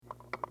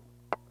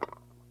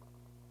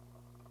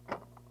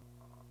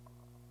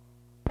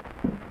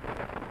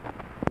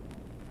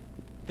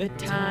The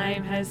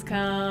time has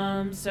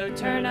come, so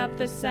turn up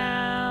the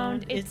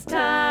sound. It's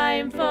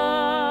time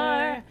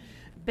for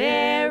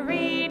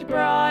Buried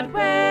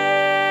Broadway.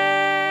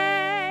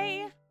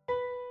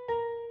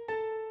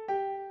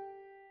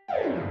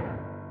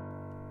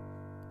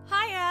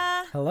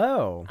 Hiya!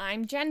 Hello.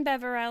 I'm Jen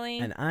Beverelli.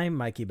 And I'm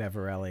Mikey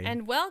Beverelli.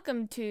 And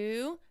welcome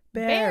to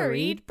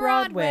Buried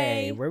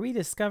Broadway, where we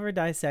discover,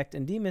 dissect,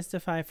 and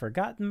demystify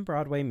forgotten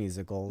Broadway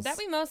musicals that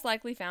we most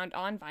likely found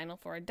on vinyl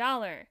for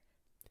 $1.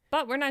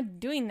 But we're not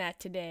doing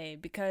that today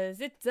because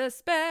it's a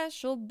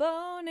special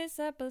bonus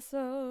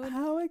episode.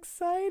 How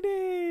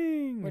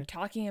exciting! We're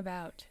talking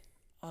about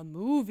a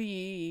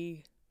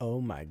movie. Oh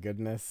my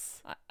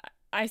goodness.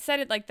 I said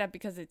it like that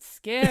because it's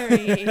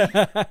scary.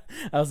 I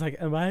was like,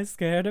 am I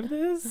scared of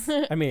this?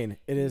 I mean,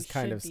 it is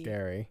kind of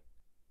scary.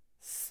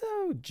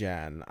 So,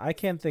 Jen, I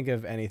can't think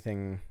of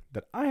anything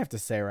that I have to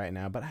say right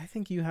now, but I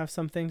think you have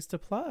some things to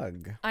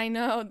plug. I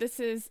know. This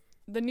is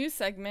the new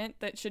segment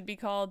that should be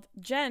called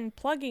Jen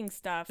Plugging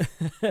Stuff.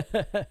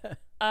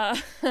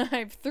 I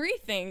have 3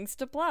 things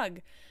to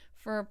plug.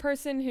 For a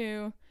person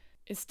who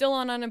is still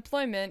on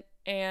unemployment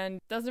and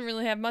doesn't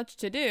really have much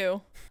to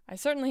do, I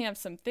certainly have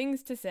some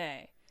things to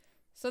say.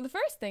 So the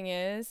first thing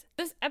is,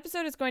 this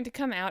episode is going to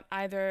come out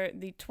either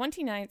the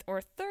 29th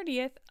or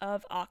 30th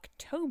of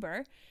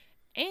October,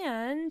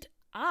 and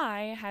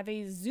I have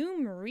a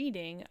Zoom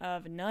reading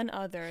of none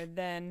other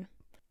than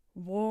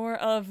War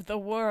of the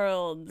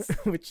Worlds.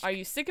 Which Are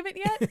you sick of it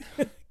yet?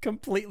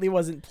 completely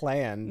wasn't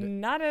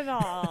planned. Not at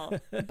all.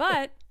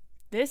 But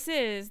this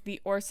is the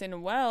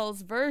Orson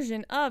Welles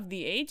version of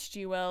the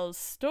H.G. Wells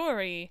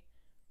story,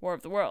 War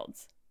of the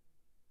Worlds.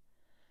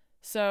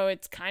 So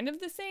it's kind of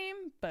the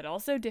same, but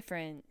also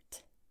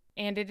different.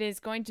 And it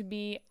is going to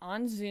be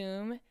on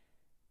Zoom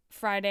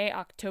Friday,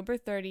 October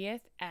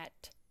 30th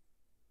at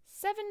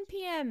 7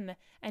 p.m.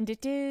 And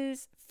it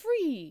is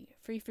free.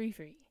 Free.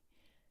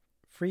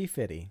 Free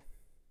fitty.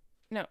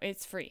 No,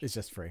 it's free. It's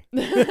just free.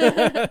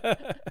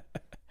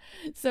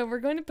 So we're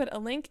going to put a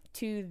link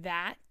to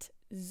that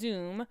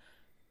Zoom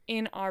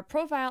in our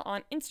profile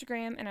on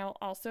Instagram, and I'll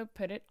also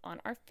put it on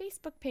our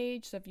Facebook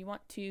page. So if you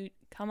want to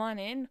come on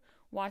in,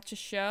 watch a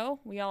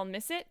show, we all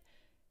miss it,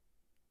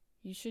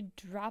 you should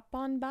drop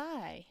on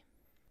by.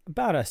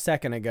 About a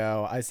second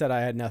ago, I said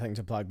I had nothing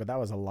to plug, but that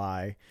was a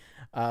lie.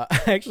 I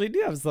actually do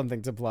have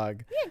something to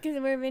plug. Yeah,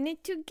 because we're in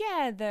it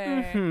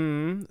together.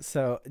 Mm-hmm.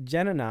 So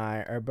Jen and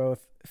I are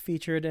both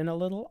featured in a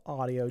little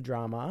audio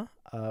drama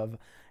of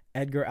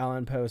Edgar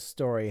Allan Poe's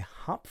story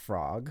Hop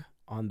Frog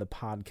on the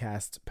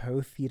podcast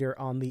Poe Theater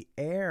on the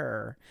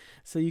Air.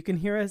 So you can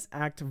hear us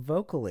act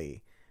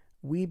vocally.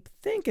 We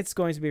think it's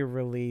going to be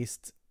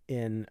released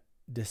in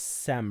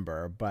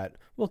December, but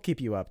we'll keep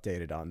you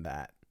updated on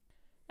that.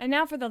 And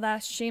now for the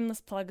last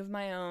shameless plug of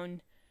my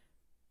own.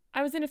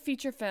 I was in a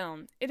feature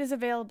film. It is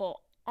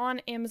available on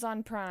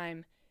Amazon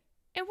Prime.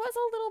 It was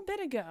a little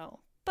bit ago,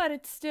 but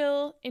it's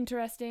still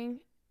interesting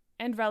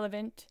and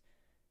relevant,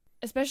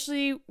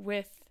 especially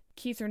with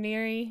Keith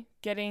Raniere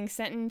getting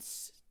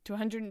sentenced to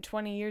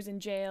 120 years in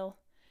jail,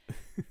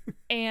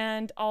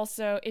 and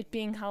also it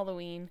being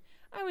Halloween.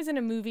 I was in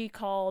a movie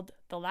called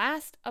The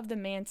Last of the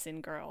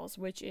Manson Girls,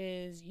 which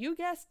is, you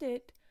guessed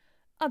it,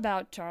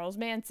 about Charles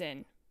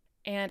Manson.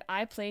 And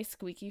I play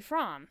Squeaky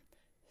Fromm.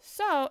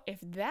 So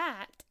if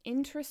that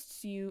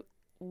interests you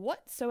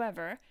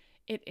whatsoever,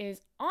 it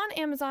is on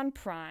Amazon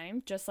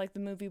Prime, just like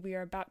the movie we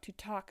are about to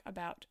talk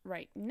about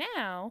right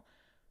now.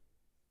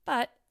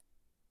 But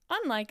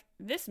unlike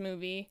this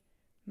movie,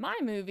 my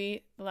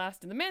movie, The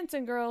Last of the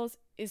Manson Girls,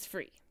 is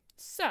free.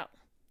 So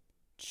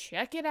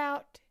check it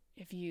out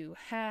if you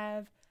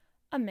have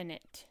a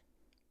minute.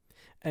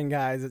 And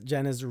guys,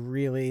 Jen is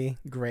really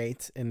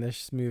great in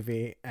this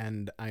movie,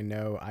 and I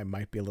know I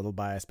might be a little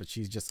biased, but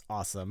she's just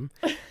awesome.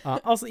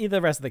 Also,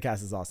 the rest of the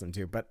cast is awesome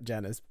too, but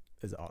Jen is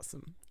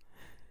awesome.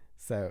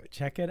 So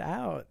check it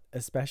out,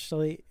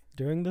 especially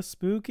during the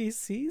spooky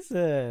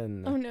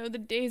season. Oh no, the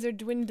days are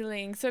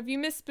dwindling. So if you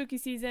miss spooky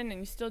season and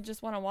you still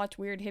just want to watch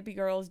weird hippie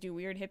girls do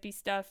weird hippie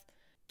stuff,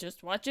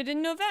 just watch it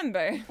in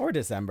November. Or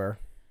December.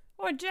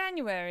 Or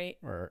January.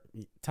 Or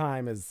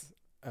time is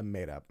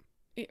made up.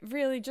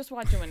 Really, just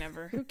watch it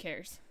whenever. Who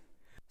cares?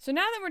 So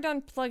now that we're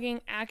done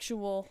plugging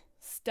actual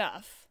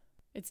stuff,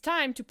 it's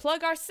time to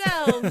plug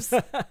ourselves.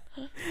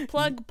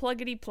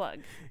 Pluggity plug.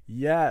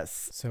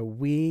 Yes. So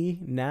we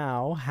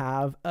now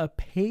have a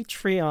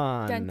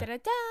Patreon. Dun, da, da,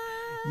 da.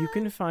 You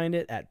can find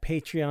it at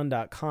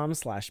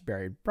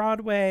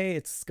patreon.com/buriedbroadway.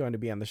 It's going to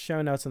be on the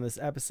show notes on this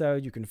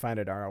episode. You can find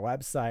it on our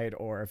website,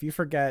 or if you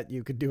forget,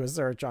 you could do a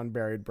search on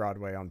Buried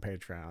Broadway on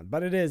Patreon.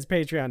 But it is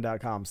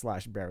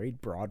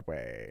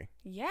patreon.com/buriedbroadway.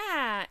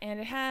 Yeah, and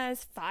it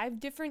has 5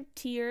 different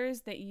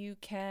tiers that you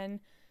can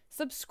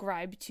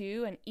subscribe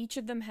to, and each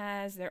of them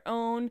has their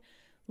own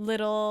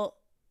little,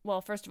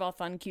 well, first of all,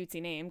 fun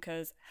cutesy name,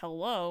 because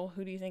hello,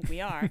 who do you think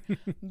we are?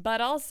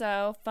 But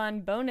also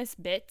fun bonus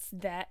bits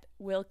that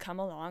will come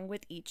along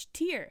with each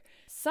tier.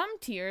 Some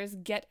tiers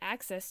get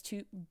access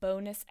to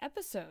bonus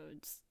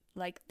episodes,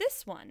 like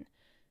this one,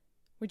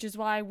 which is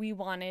why we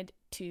wanted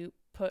to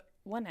put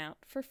one out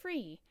for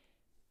free.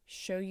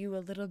 Show you a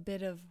little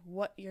bit of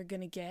what you're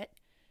gonna get,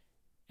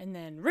 and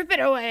then rip it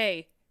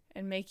away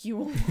and make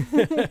you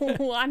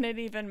want it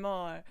even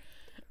more.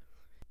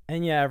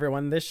 And yeah,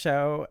 everyone, this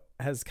show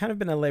has kind of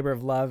been a labor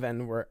of love,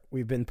 and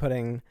we've been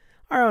putting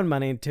our own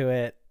money into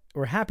it.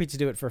 We're happy to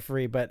do it for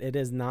free, but it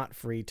is not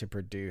free to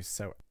produce.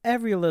 So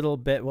every little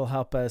bit will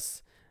help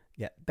us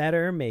get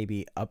better,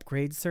 maybe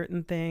upgrade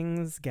certain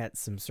things, get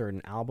some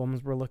certain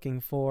albums we're looking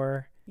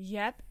for.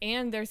 Yep,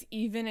 and there's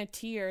even a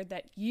tier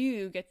that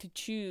you get to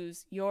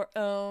choose your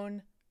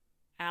own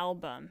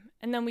album.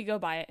 And then we go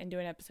buy it and do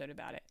an episode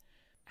about it.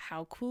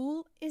 How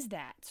cool is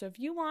that? So if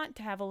you want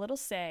to have a little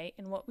say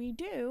in what we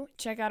do,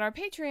 check out our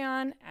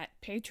Patreon at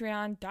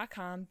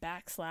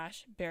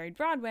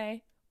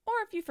patreon.com/buriedbroadway. Or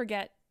if you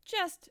forget,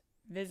 just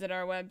visit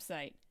our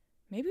website.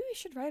 Maybe we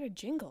should write a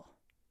jingle.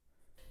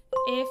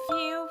 If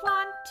you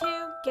want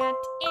to get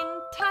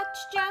in touch,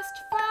 just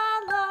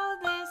follow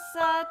this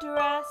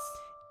address.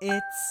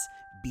 It's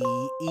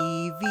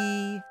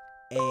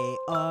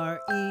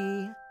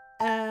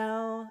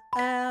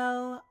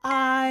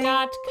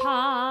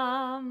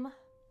BEVERLLI.com.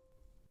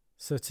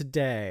 So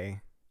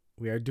today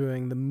we are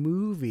doing the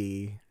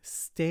movie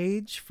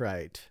Stage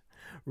Fright,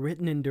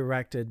 written and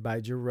directed by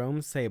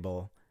Jerome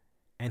Sable,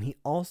 and he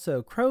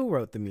also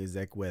co-wrote the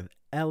music with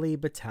Ellie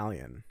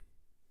Battalion.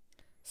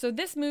 So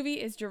this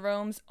movie is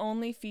Jerome's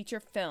only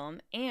feature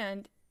film,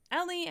 and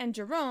Ellie and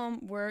Jerome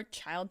were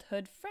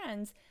childhood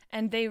friends,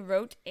 and they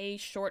wrote a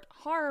short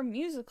horror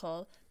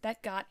musical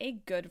that got a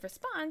good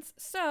response,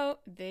 so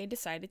they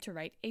decided to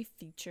write a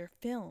feature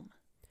film.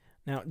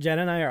 Now, Jen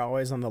and I are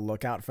always on the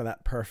lookout for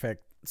that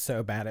perfect,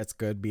 so bad it's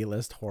good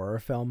B-list horror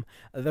film.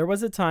 There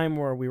was a time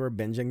where we were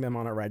binging them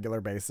on a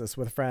regular basis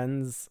with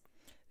friends.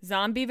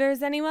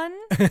 Zombievers, anyone?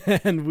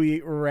 And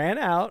we ran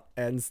out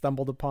and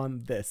stumbled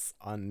upon this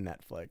on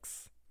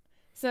Netflix.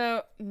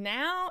 So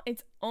now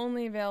it's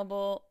only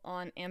available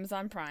on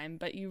Amazon Prime,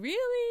 but you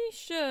really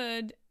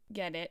should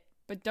get it.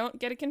 But don't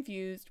get it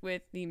confused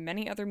with the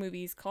many other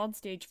movies called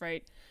Stage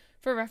Fright.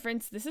 For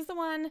reference, this is the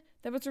one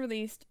that was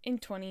released in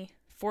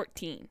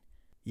 2014.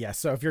 Yeah,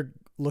 so if you're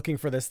looking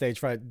for this Stage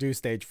Fright, do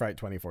Stage Fright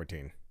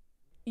 2014.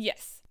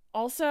 Yes.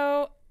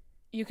 Also,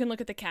 you can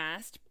look at the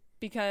cast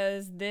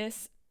because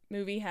this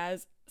movie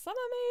has some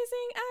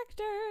amazing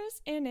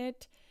actors in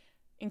it,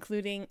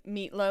 including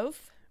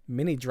Meatloaf,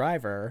 Minnie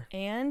Driver,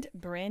 and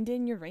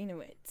Brandon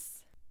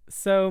Uranowitz.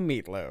 So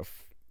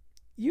Meatloaf.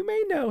 You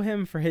may know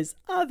him for his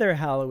other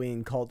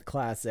Halloween cult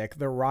classic,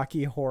 The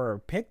Rocky Horror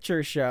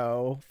Picture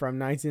Show from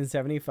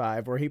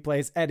 1975, where he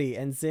plays Eddie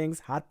and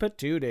sings Hot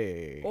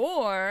Patootie.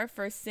 Or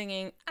for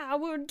singing, I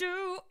will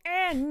do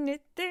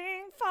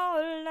anything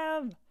for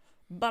love,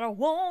 but I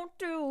won't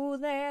do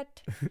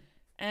that.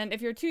 And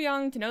if you're too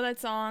young to know that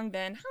song,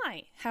 then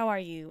hi, how are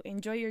you?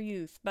 Enjoy your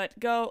youth, but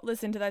go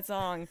listen to that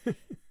song.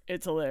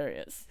 It's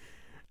hilarious.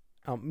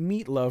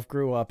 Meatloaf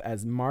grew up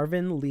as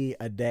Marvin Lee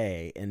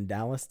Aday in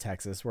Dallas,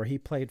 Texas, where he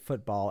played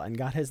football and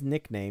got his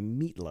nickname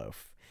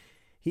Meatloaf.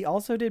 He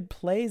also did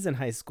plays in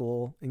high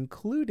school,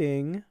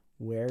 including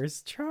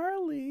Where's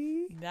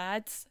Charlie?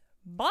 That's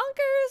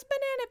Bonkers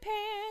Banana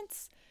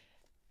Pants.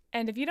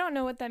 And if you don't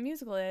know what that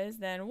musical is,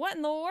 then what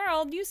in the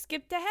world? You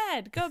skipped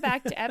ahead. Go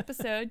back to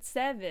episode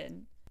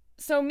 7.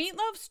 So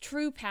Meatloaf's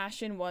true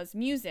passion was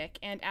music,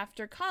 and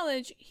after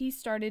college, he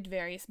started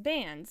various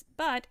bands.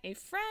 But a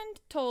friend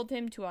told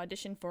him to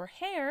audition for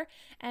Hair,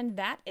 and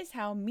that is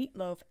how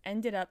Meatloaf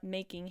ended up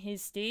making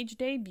his stage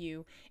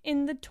debut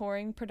in the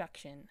touring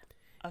production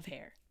of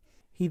Hair.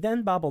 He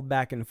then bobbled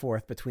back and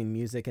forth between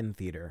music and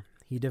theater.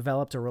 He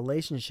developed a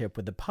relationship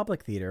with the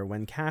Public Theater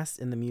when cast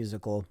in the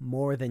musical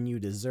More Than You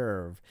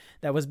Deserve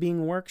that was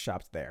being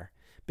workshopped there.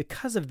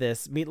 Because of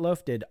this,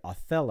 Meatloaf did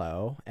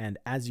Othello and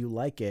As You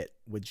Like It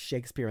with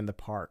Shakespeare in the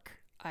Park.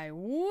 I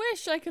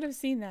wish I could have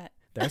seen that.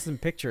 There's some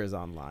pictures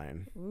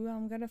online. Ooh,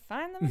 I'm going to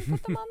find them and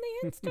put them on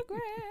the Instagram.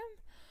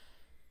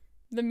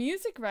 The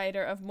music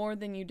writer of More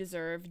Than You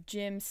Deserve,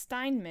 Jim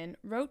Steinman,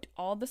 wrote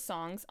all the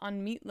songs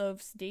on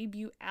Meatloaf's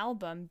debut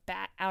album,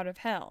 Bat Out of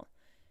Hell.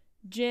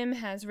 Jim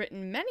has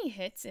written many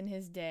hits in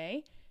his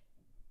day,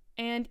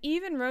 and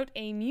even wrote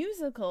a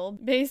musical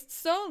based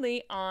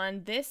solely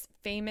on this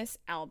famous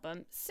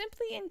album,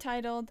 simply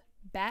entitled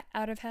Bat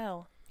Out of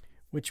Hell.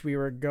 Which we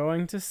were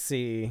going to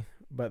see,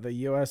 but the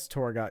U.S.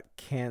 tour got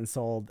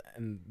canceled,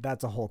 and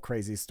that's a whole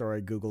crazy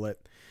story. Google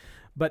it.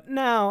 But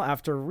now,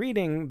 after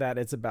reading that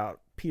it's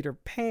about Peter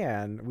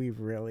Pan, we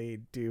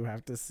really do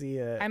have to see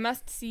it. I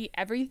must see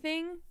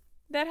everything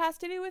that has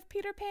to do with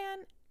Peter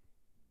Pan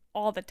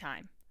all the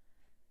time.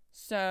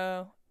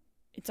 So,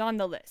 it's on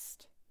the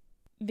list.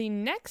 The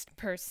next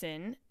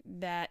person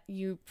that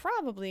you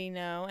probably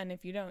know, and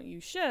if you don't,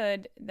 you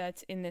should,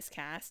 that's in this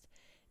cast,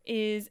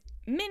 is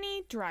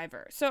Minnie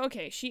Driver. So,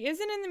 okay, she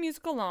isn't in the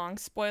musical long,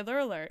 spoiler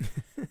alert,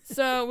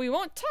 so we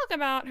won't talk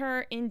about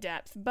her in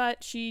depth,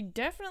 but she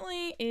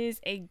definitely is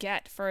a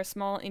get for a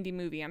small indie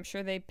movie. I'm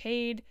sure they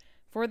paid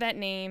for that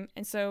name,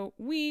 and so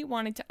we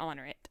wanted to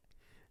honor it.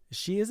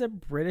 She is a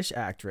British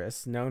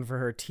actress known for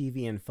her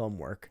TV and film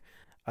work.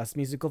 Us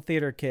musical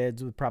theater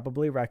kids would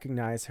probably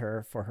recognize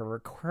her for her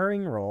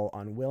recurring role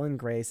on Will and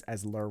Grace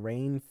as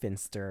Lorraine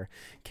Finster,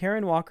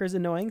 Karen Walker's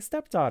annoying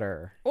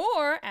stepdaughter.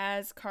 Or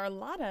as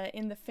Carlotta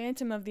in the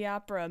Phantom of the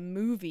Opera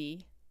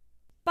movie.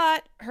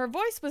 But her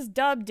voice was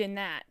dubbed in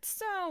that,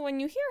 so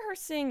when you hear her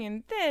sing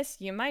in this,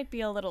 you might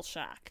be a little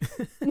shocked.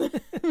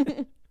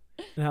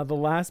 Now, the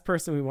last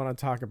person we want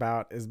to talk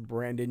about is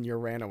Brandon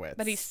Uranowitz.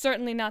 But he's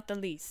certainly not the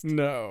least.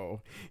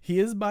 No. He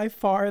is by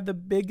far the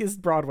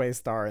biggest Broadway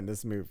star in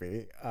this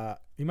movie.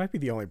 He might be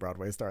the only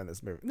Broadway star in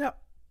this movie. No,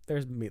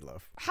 there's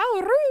Meatloaf. How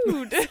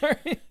rude!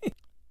 Sorry.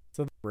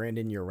 So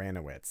Brandon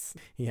Uranowitz.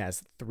 He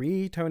has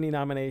 3 Tony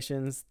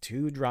nominations,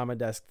 2 Drama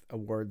Desk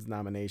Awards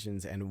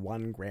nominations, and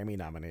 1 Grammy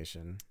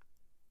nomination.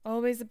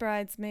 Always a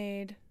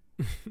bridesmaid.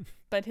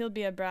 But he'll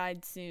be a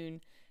bride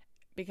soon.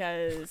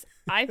 Because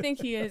I think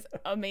he is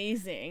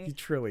amazing. He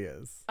truly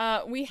is.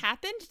 We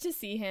happened to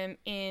see him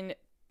in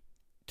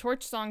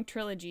Torch Song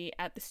Trilogy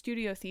at the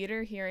Studio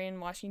Theater here in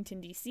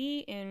Washington, D.C.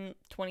 in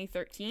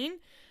 2013,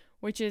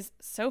 which is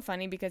so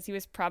funny because he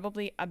was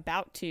probably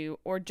about to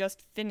or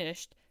just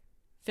finished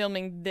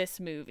filming this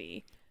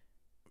movie.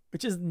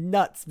 Which is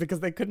nuts because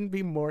they couldn't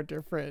be more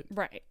different.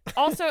 Right.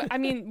 Also, I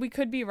mean, we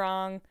could be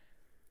wrong.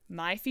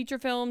 My feature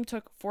film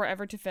took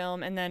forever to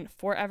film and then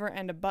forever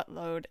and a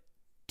buttload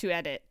to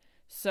edit.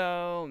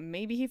 So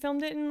maybe he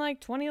filmed it in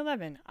like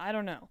 2011. I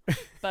don't know.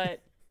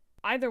 But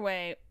either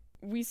way,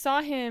 we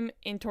saw him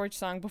in Torch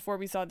Song before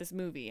we saw this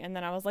movie. And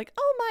then I was like,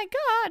 oh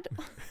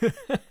my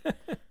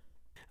God.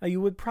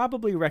 You would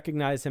probably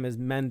recognize him as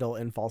Mendel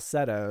in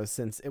Falsetto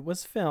since it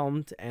was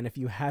filmed. And if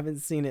you haven't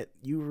seen it,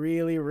 you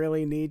really,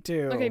 really need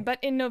to. Okay, but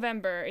in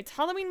November. It's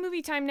Halloween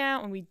movie time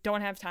now and we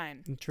don't have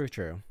time.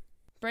 True.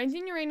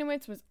 Brandon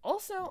Uranowitz was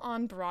also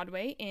on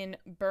Broadway in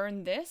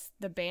Burn This,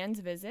 The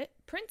Band's Visit,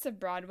 Prince of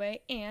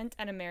Broadway, and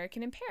An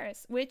American in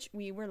Paris, which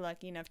we were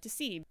lucky enough to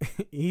see.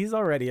 He's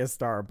already a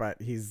star,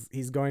 but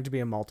he's going to be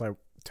a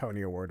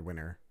multi-Tony Award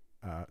winner,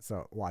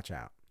 so watch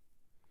out.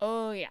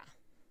 Oh, yeah.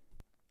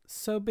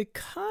 So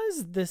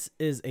because this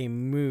is a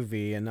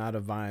movie and not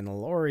a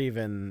vinyl or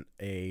even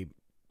a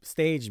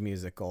stage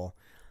musical,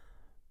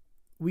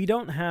 we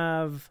don't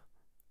have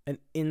an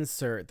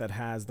insert that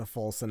has the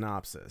full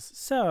synopsis.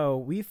 So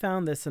we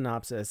found this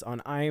synopsis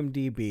on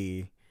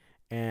IMDb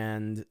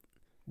and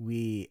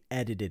we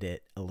edited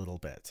it a little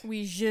bit.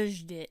 We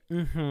zhuzhed it.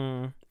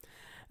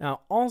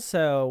 Now,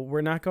 also,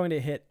 we're not going to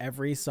hit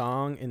every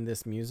song in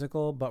this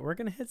musical, but we're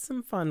going to hit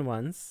some fun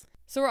ones.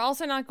 So we're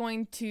also not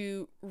going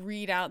to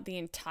read out the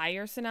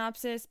entire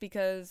synopsis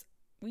because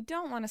we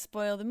don't want to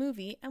spoil the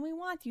movie and we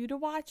want you to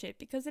watch it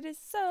because it is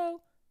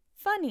so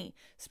funny.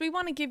 So we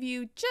want to give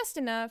you just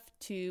enough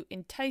to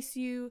entice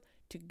you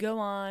to go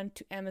on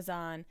to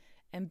Amazon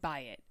and buy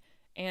it.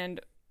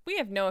 And we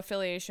have no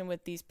affiliation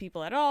with these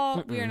people at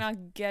all. We are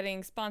not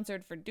getting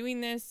sponsored for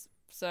doing this.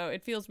 So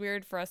it feels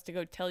weird for us to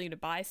go tell you to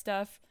buy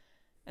stuff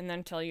and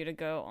then tell you to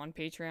go on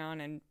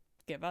Patreon and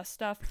give us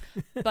stuff.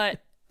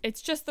 But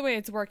it's just the way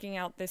it's working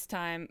out this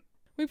time.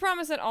 We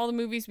promise that all the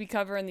movies we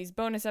cover in these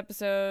bonus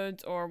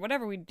episodes or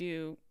whatever we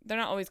do, they're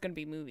not always going to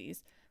be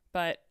movies.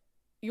 But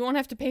you won't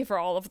have to pay for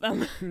all of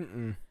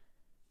them.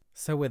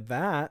 So with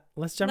that,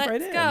 let's jump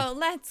right in.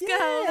 Let's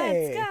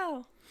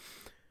go.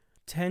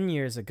 10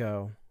 years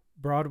ago,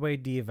 Broadway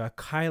diva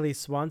Kylie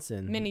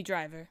Swanson Minnie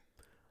Driver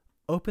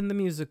opened the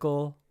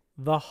musical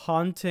The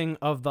Haunting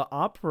of the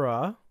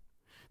Opera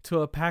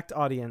to a packed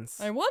audience.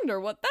 I wonder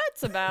what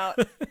that's about.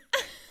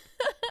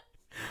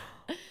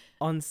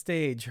 On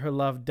stage, her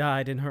love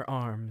died in her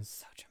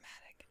arms. So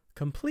dramatic.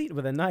 Complete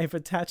with a knife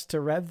attached to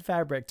red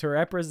fabric to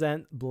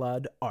represent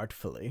blood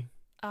artfully.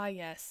 Ah,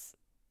 yes.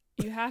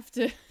 You have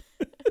to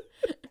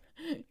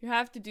you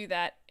have to do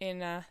that in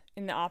the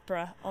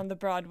opera on the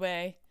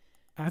Broadway.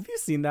 Have you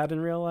seen that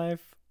in real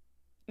life?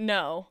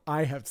 No.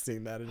 I have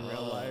seen that in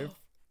real life.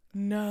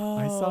 No.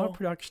 I saw a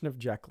production of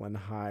Jekyll and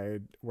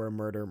Hyde where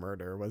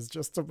Murder was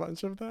just a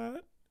bunch of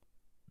that.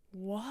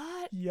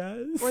 What?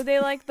 Yes. Were they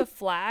like the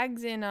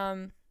flags in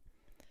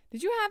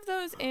Did you have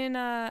those in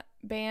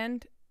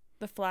band?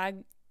 The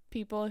flag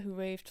people who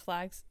waved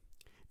flags?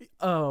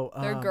 Oh,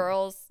 they're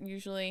girls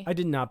usually. I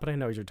did not, but I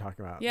know what you're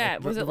talking about. Yeah,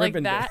 like, was it like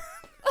that?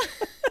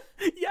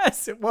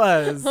 Yes, it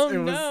was. Oh,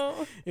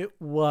 no. It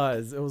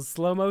was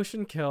slow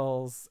motion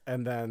kills,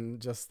 and then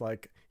just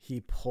like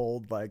he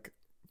pulled like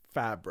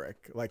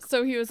fabric. Like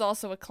so he was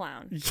also a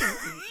clown.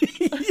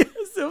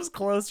 Yes, it was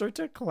closer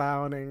to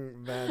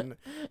clowning than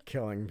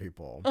killing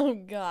people. Oh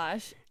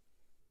gosh.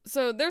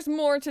 So there's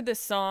more to this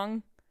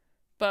song,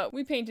 but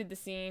we painted the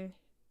scene.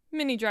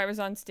 Minnie Driver's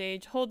on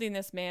stage holding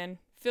this man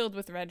filled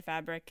with red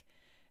fabric,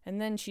 and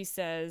then she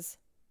says,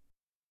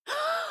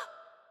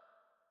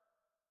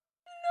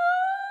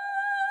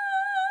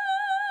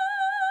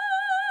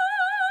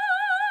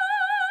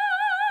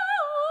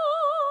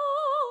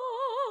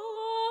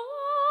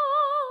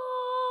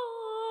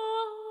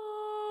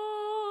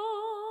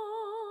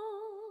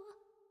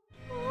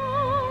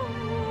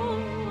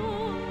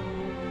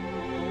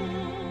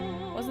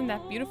 Wasn't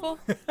that beautiful?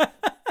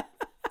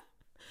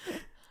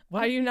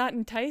 Are you not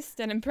enticed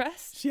and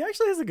impressed? She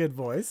actually has a good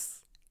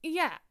voice.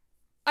 Yeah.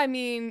 I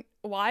mean,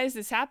 why is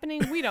this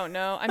happening? We don't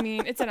know. I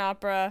mean, it's an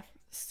opera,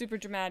 super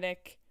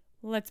dramatic.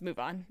 Let's move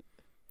on.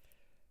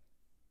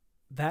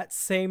 That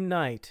same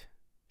night,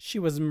 she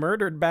was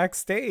murdered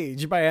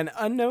backstage by an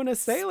unknown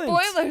assailant.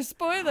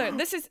 Spoiler.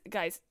 This is,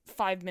 guys,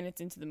 5 minutes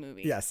into the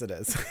movie. Yes, it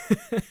is.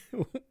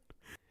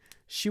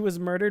 She was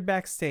murdered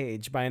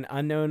backstage by an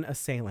unknown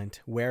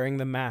assailant wearing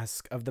the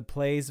mask of the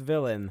play's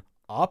villain,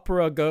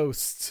 Opera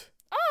Ghost.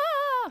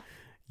 Ah!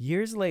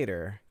 Years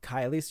later,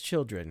 Kylie's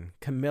children,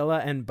 Camilla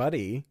and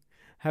Buddy,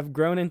 have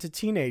grown into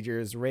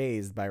teenagers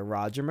raised by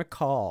Roger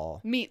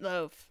McCall.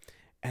 Meatloaf.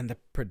 And the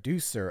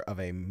producer of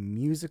a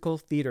musical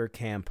theater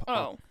camp.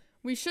 Oh,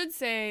 we should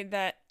say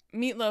that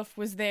Meatloaf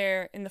was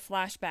there in the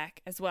flashback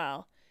as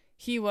well.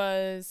 He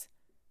was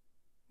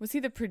he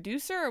the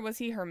producer or was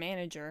he her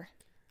manager?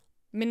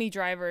 Minnie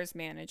Driver's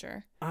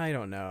manager. I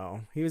don't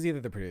know. He was either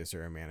the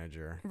producer or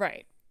manager.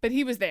 Right. But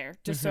he was there,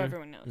 just so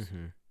everyone knows.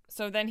 Mm-hmm.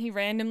 So then he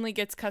randomly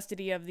gets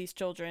custody of these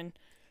children.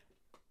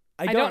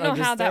 I don't know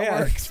how that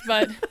works,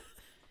 but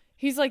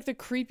he's like the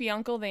creepy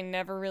uncle they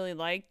never really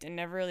liked and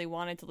never really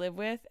wanted to live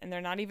with, and they're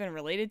not even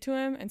related to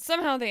him, and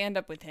somehow they end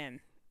up with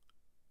him.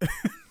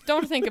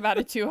 Don't think about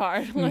it too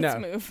hard. Let's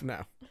move.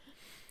 No.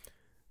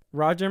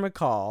 Roger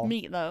McCall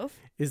Meatloaf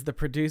is the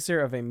producer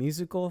of a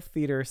musical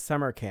theater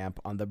summer camp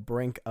on the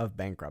brink of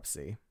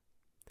bankruptcy.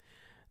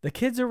 The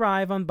kids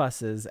arrive on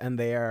buses, and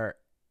they are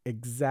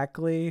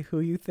exactly who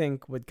you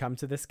think would come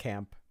to this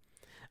camp.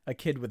 A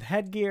kid with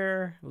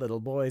headgear, little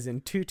boys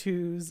in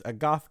tutus, a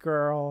goth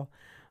girl,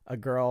 a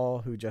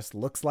girl who just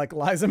looks like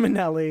Liza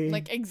Minnelli.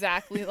 Like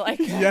exactly like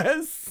her.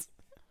 Yes.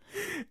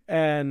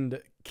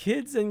 And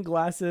kids in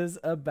glasses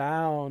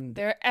abound.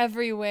 They're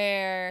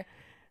everywhere.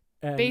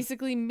 And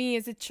basically me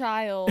as a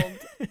child.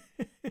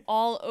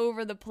 All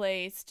over the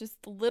place.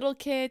 Just little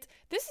kids.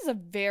 This is a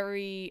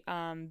very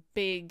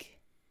big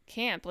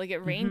camp. Like it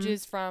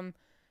ranges from,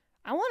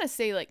 I want to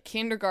say like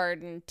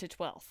kindergarten to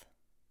 12th.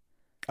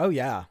 Oh,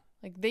 yeah.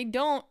 Like they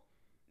don't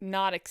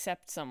not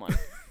accept someone.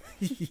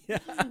 Yeah.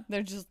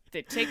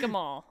 They take them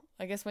all.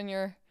 I guess when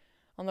you're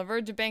on the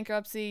verge of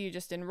bankruptcy, you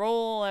just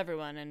enroll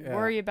everyone and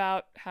worry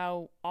about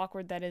how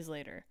awkward that is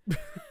later.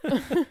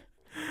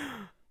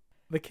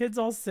 The kids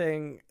all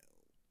sing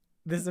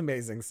this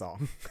amazing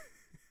song.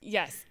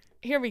 Yes.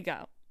 Here we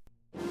go.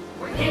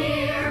 We're here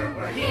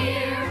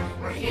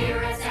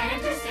at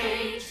center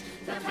stage,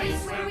 the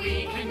place where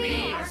we can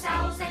be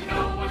ourselves and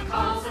no one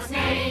calls us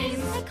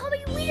names. They call me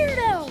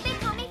weirdo. They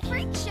call me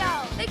freak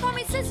show. They call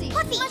me sissy.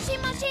 Pussy.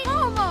 Mushy.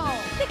 Homo.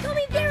 They call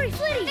me very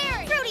flitty.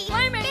 Very fruity.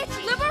 Flaming.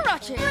 Bitchy.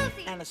 Liberace.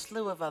 Filthy. And a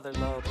slew of other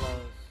low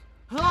blows.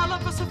 All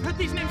of us have heard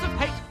these names of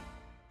hate,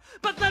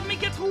 but let me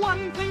get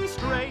one thing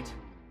straight.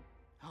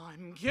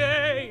 I'm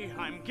gay,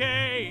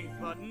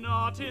 but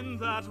not in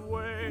that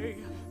way.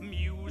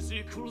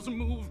 Musicals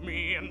move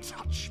me and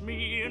touch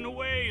me in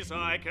ways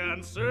I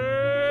can't say.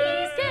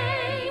 He's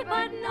gay,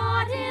 but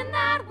not in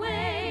that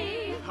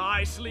way.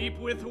 I sleep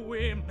with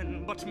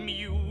women, but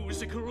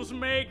musicals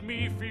make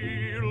me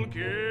feel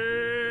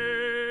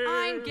gay.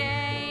 I'm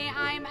gay,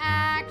 I'm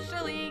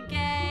actually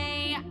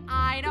gay.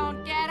 I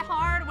don't get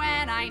hard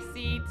when I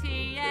see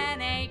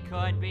TNA.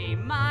 Could be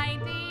my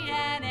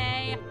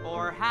DNA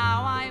or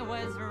how I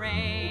was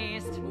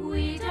raised.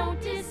 We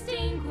don't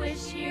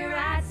distinguish here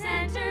at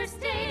center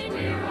stage.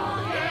 We're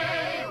all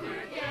gay,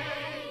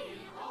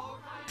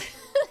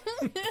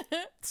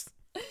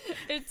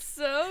 It's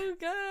so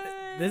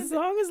good. This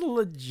song is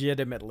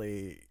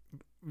legitimately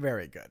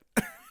very good.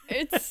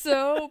 It's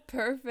so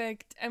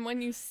perfect. And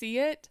when you see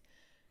it,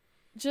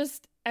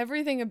 just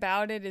everything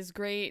about it is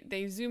great.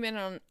 They zoom in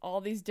on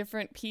all these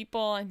different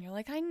people and you're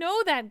like, I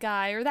know that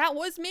guy, or that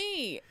was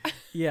me.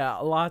 Yeah,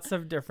 lots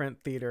of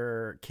different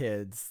theater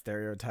kids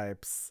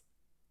stereotypes.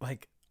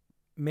 Like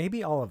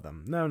maybe all of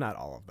them. No, not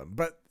all of them,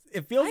 but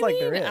it feels like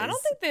there is. I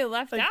don't think they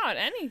left Like, out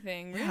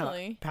anything,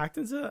 really. Yeah, packed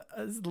into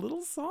a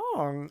little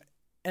song.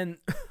 And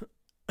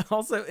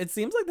also, it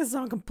seems like this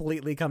song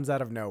completely comes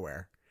out of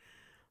nowhere.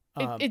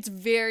 It's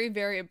very,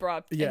 very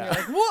abrupt. Yeah. And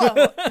you're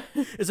like,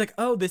 whoa. It's like,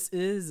 oh, this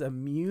is a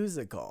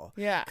musical.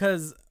 Yeah.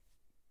 Because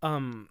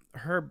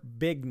her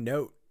big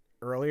note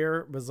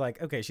earlier was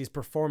like, okay, she's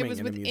performing It was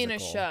in a musical. within a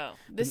show.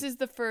 This is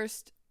the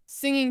first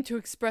singing to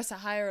express a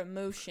higher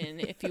emotion,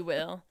 if you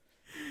will.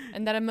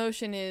 And that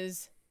emotion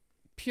is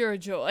pure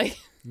joy.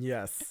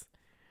 Yes.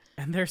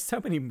 And there's so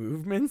many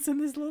movements in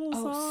this little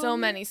song. Oh, so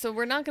many. So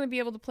we're not going to be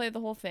able to play the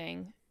whole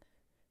thing,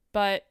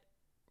 but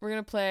we're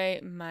going to play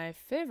my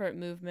favorite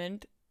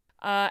movement.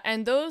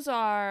 And those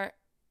are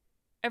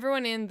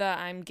everyone in the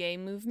I'm gay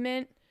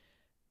movement.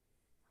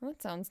 Well,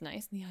 that sounds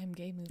nice, the I'm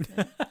gay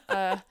movement.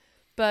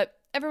 But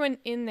everyone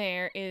in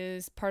there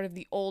is part of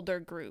the older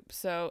group.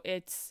 So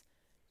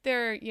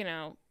they're,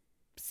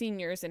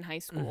 seniors in high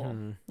school.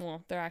 Mm-hmm.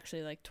 Well, they're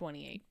actually like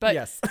 28, but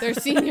Yes. they're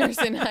seniors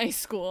in high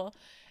school.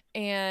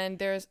 And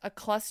there's a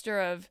cluster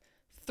of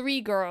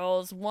 3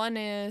 girls. One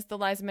is the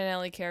Liza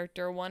Minnelli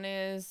character. One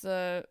is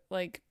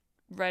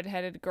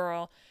redheaded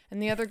girl,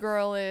 and the other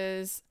girl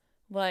is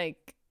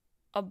like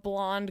a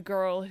blonde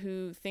girl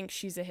who thinks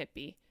she's a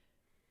hippie.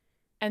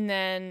 And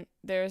then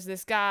there's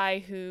this guy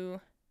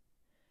who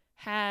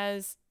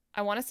has,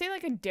 I want to say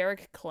like a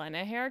Derek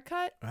Klena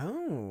haircut.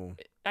 Oh.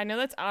 I know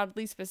that's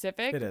oddly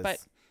specific, It is. but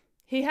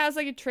he has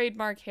like a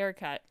trademark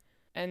haircut,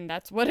 and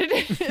that's what it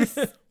is.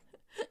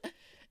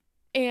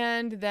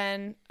 And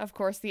then, of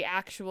course, the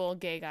actual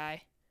gay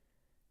guy.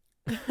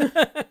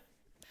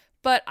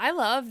 But I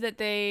love that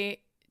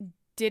they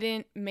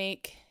didn't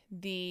make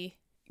the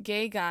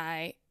gay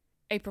guy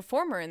a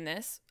performer in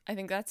this. I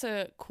think that's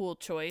a cool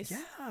choice.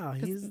 Yeah,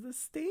 he's the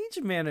stage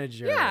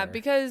manager. Yeah,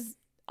 because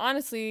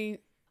honestly,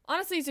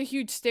 it's a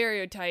huge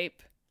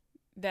stereotype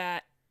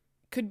that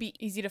could be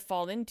easy to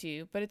fall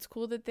into, but it's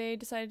cool that they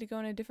decided to go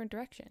in a different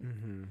direction.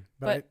 Mm-hmm.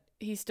 But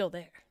he's still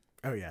there.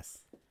 Oh, yes.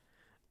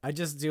 I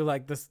just do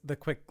like the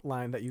quick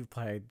line that you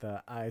played,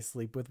 the I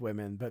sleep with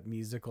women, but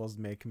musicals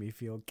make me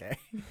feel gay.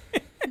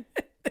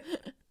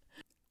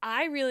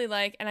 I really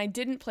like, and I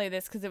didn't play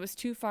this because it was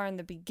too far in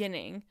the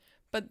beginning,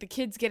 but the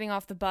kids getting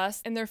off the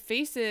bus and their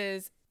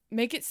faces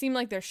make it seem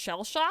like they're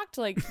shell-shocked.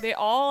 Like they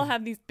all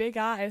have these big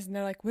eyes and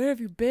they're like, where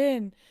have you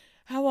been?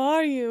 How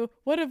are you?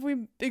 What have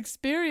we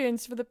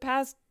experienced for the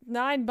past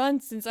 9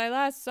 months since I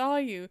last saw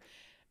you?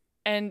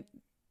 And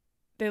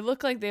they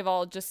look like they've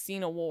all just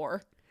seen a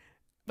war.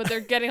 But they're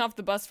getting off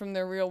the bus from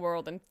their real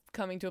world and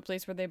coming to a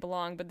place where they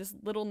belong. But this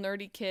little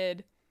nerdy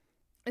kid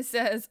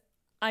says,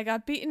 I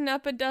got beaten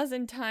up a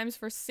dozen times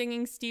for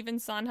singing Stephen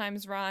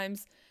Sondheim's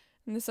rhymes.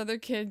 And this other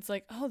kid's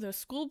like, oh, those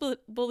school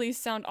bullies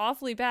sound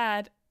awfully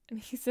bad. And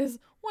he says,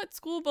 what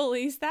school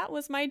bullies? That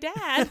was my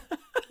dad.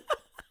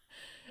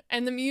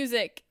 And the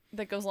music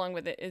that goes along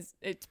with it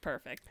it's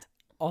perfect.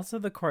 Also,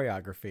 the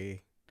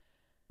choreography.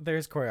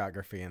 There's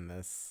choreography in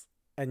this,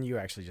 and you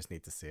actually just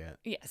need to see it.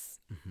 Yes.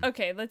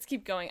 Okay, let's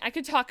keep going. I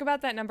could talk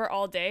about that number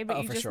all day, but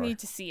you for just sure. need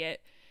to see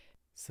it.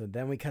 So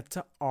then we cut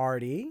to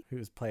Artie,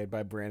 who's played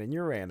by Brandon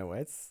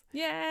Uranowitz.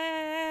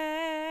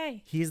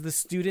 Yay! He's the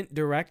student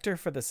director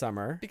for the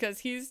summer. Because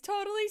he's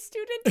totally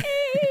student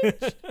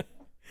age.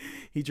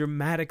 He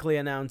dramatically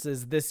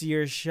announces this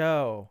year's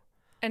show.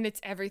 And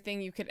it's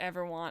everything you could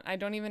ever want. I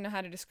don't even know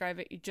how to describe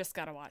it. You just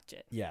gotta watch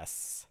it.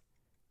 Yes.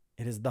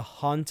 It is the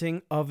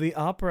haunting of the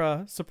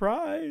opera.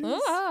 Surprise!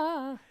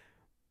 Ah.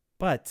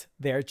 But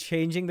they're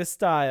changing the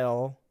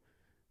style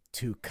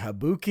to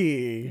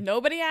kabuki.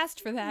 Nobody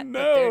asked for that, but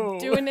No. they're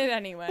doing it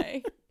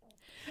anyway.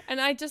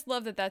 And I just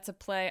love that that's a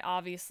play,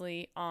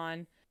 obviously,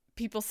 on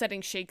people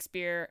setting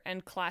Shakespeare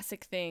and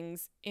classic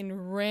things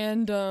in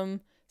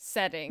random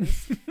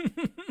settings.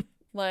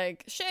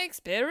 Like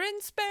Shakespeare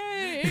in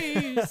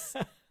space.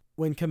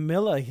 When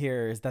Camilla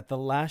hears that the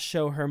last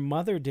show her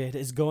mother did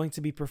is going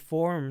to be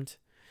performed,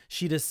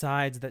 she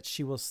decides that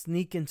she will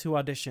sneak into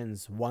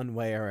auditions one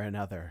way or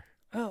another.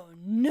 Oh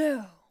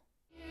no.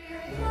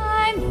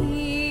 I'm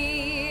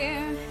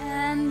here,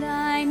 and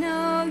I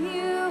know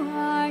you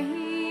are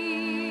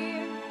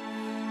here.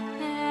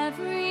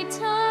 Every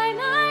time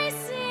I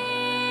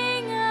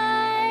sing,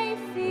 I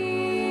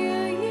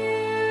feel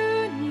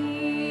you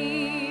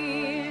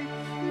near.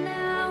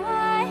 Now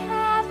I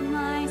have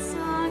my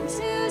song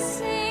to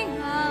sing.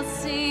 I'll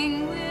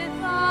sing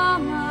with all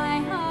my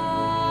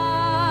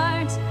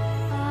heart.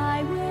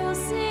 I will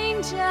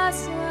sing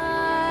just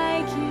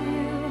like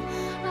you.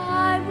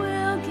 I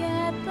will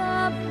get the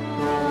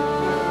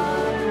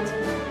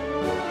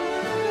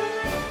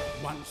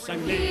Once I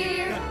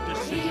made a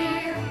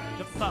decision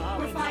to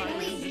follow my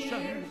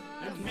mission.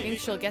 You think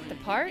she'll get the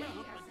part?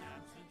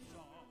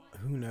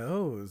 Who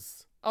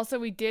knows? Also,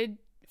 we did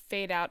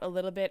fade out a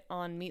little bit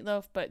on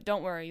Meatloaf, but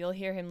don't worry, you'll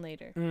hear him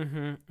later.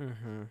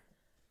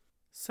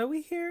 So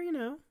we hear,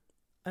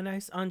 a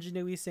nice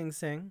ingenue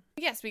sing.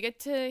 Yes, we get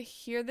to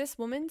hear this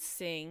woman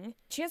sing.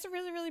 She has a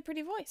really, really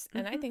pretty voice,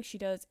 and I think she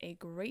does a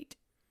great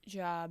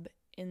job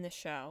in the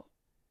show.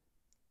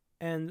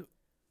 And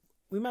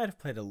we might have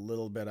played a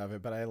little bit of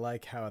it, but I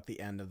like how at the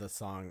end of the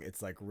song,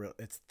 it's like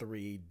it's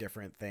 3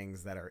 different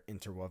things that are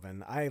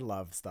interwoven. I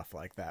love stuff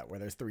like that, where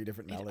there's 3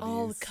 different melodies. It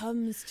all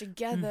comes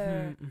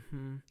together.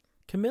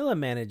 Camilla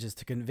manages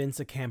to convince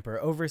a camper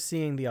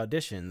overseeing the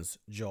auditions,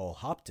 Joel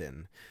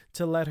Hopton,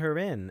 to let her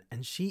in,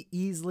 and she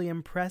easily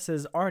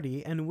impresses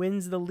Artie and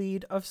wins the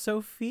lead of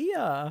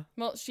Sophia.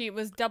 Well, she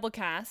was double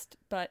cast,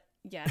 but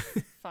yes,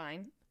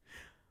 fine.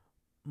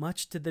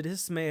 Much to the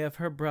dismay of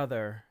her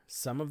brother,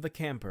 some of the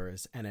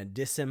campers, and a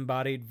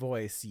disembodied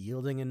voice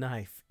yielding a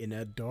knife in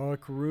a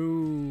dark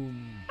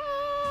room.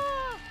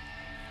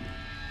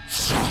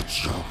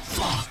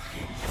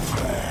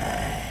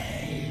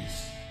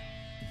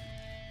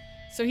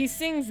 So he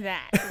sings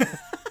that.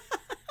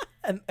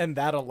 And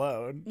that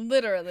alone.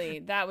 Literally,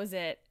 that was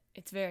it.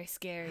 It's very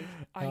scary.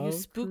 Are How you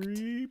spooked?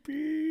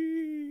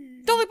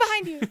 creepy. Don't look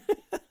behind you.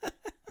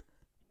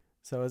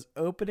 So as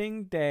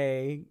opening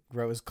day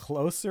grows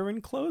closer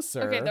and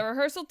closer. Okay, the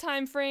rehearsal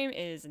time frame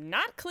is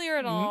not clear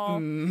at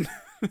all.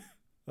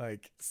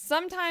 Like,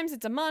 Sometimes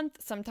it's a month,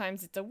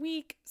 sometimes it's a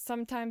week,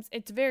 sometimes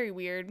it's very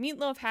weird.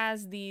 Meatloaf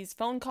has these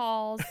phone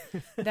calls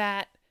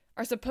that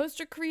are supposed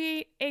to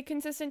create a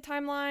consistent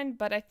timeline,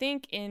 but I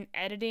think in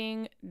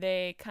editing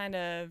they kind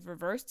of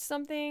reversed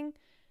something,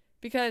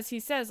 because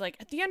he says like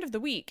at the end of the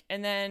week,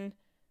 and then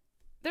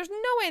there's no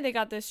way they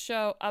got this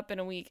show up in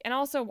a week. And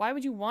also, why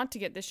would you want to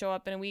get this show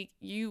up in a week?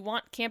 You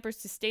want campers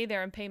to stay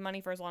there and pay money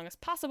for as long as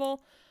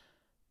possible.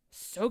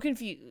 So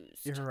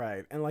confused. You're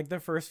right. And like the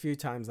first few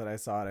times that I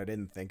saw it, I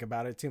didn't think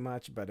about it too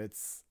much, but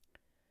it's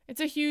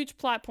a huge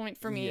plot point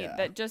for me Yeah.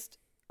 that just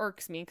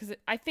irks me, because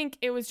I think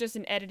it was just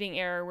an editing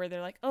error where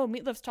they're like, oh,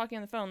 Meatloaf's talking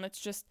on the phone, let's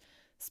just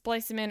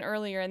splice him in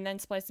earlier and then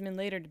splice him in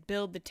later to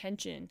build the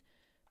tension.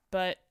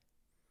 But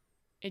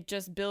it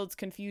just builds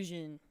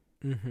confusion.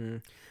 Mm-hmm.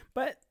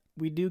 But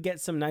we do get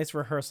some nice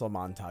rehearsal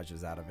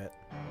montages out of it.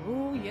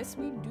 Oh, yes,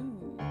 we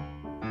do.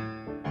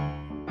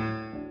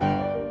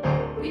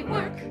 We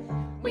work,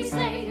 we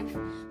slave,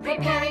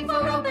 preparing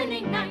for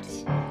opening night.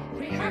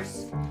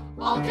 Rehearse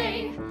all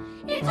day,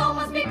 it all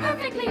must be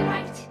perfectly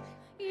right.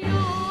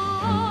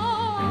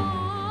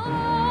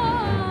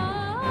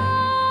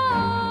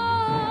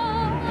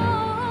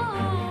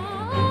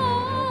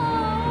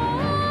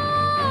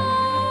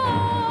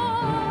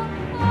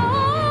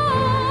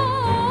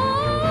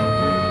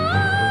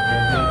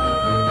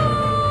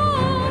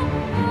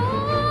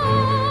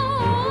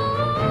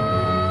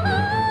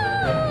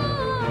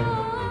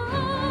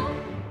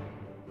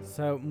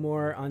 So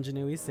more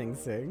Anjanui Sing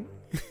Sing.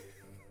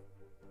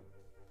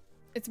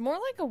 It's more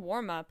like a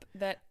warm-up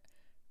that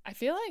I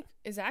feel like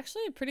is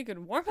actually a pretty good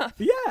warm-up.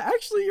 Yeah,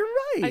 actually, you're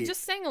right. I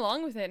just sang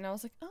along with it, and I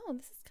was like, oh,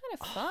 this is kind of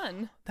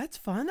fun. That's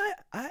fun.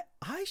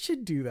 I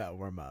should do that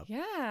warm up.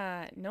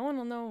 Yeah, no one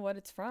will know what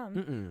it's from.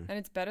 Mm-mm. And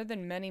it's better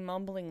than many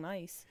mumbling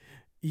mice.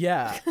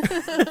 Yeah.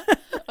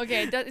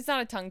 Okay, it's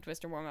not a tongue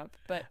twister warm-up,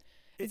 but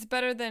it's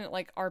better than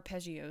like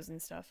arpeggios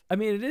and stuff. I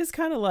mean, it is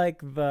kind of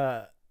like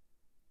the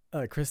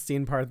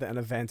Christine part at the end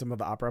of Phantom of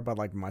the Opera, but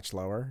like much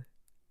lower.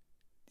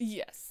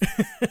 Yes.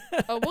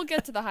 Oh, we'll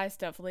get to the high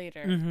stuff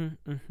later.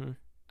 Mm-hmm, mm-hmm.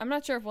 I'm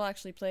not sure if we'll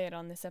actually play it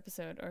on this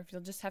episode or if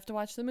you'll just have to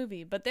watch the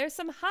movie, but there's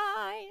some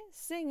high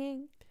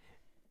singing.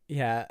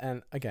 Yeah,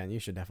 and again, you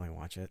should definitely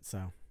watch it.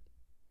 So,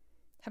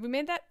 Have we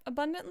made that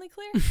abundantly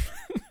clear?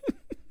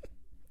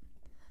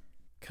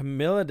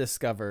 Camilla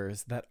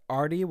discovers that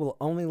Artie will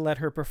only let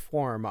her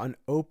perform on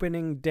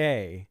opening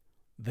day,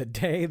 the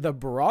day the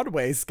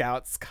Broadway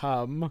Scouts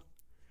come.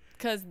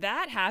 Because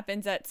that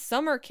happens at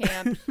summer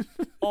camp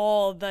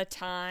all the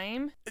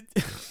time.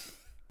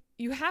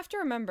 You have to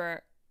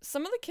remember,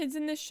 some of the kids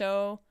in this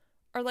show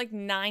are like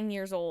 9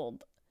 years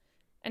old.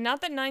 And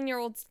not that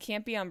 9-year-olds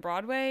can't be on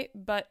Broadway,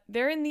 but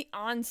they're in the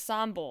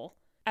ensemble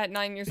at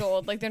 9 years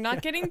old. Like, they're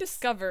not getting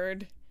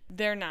discovered.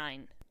 They're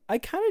 9. I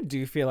kind of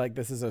do feel like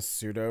this is a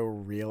pseudo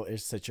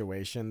real-ish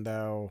situation,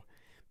 though,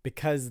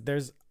 because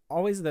there's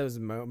always those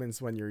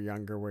moments when you're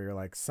younger where you're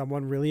like,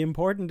 someone really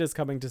important is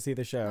coming to see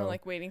the show. Or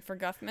like waiting for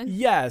Guffman.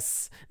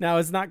 Yes. Now,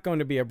 it's not going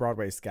to be a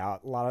Broadway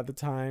Scout a lot of the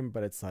time,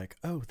 but it's like,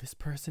 oh, this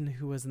person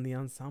who was in the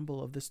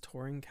ensemble of this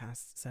touring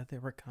cast said they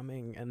were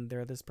coming, and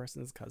they're this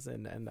person's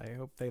cousin, and I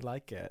hope they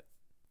like it.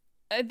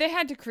 They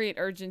had to create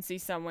urgency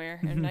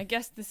somewhere, and I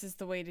guess this is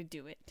the way to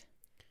do it.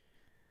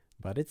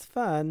 But it's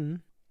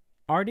fun.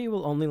 Artie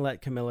will only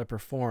let Camilla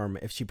perform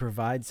if she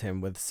provides him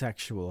with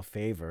sexual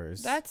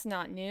favors. That's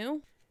not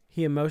new.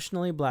 He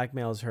emotionally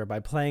blackmails her by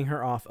playing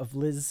her off of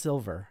Liz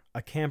Silver,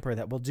 a camper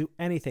that will do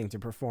anything to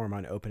perform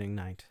on opening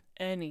night.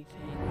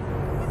 Anything.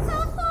 It's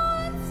a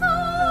fun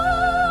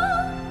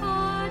song,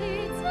 but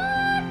it's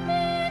not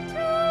meant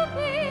to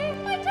be.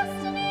 My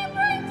destiny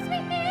brings me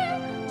here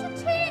to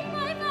take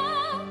my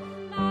vow.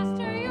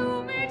 Master,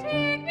 you may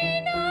take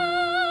me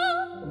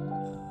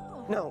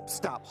now. No,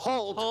 stop.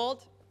 Hold.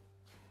 Hold.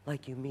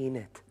 Like you mean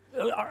it.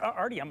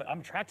 Artie, I'm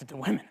attracted to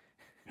women.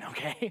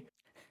 Okay?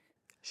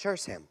 Sure,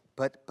 Sam.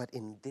 But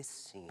in this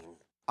scene,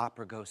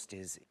 Opera Ghost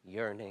is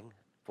yearning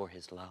for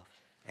his love.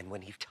 And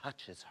when he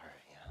touches her,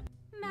 yeah.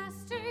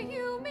 Master,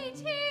 you may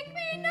take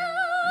me now.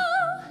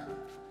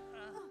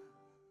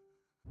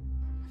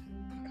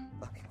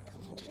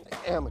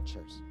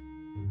 Amateurs.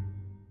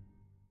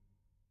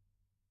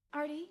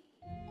 Artie,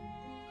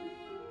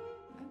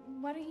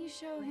 why don't you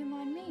show him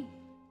on me?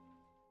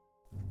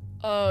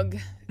 Ugh.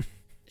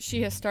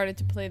 She has started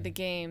to play the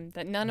game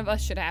that none of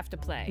us should have to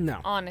play.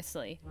 No.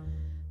 Honestly.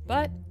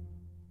 But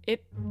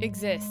it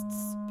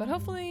exists. But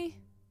hopefully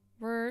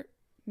we're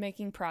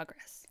making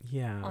progress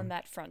Yeah. on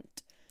that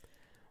front.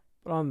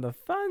 But on the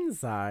fun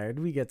side,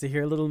 we get to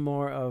hear a little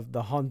more of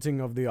The Haunting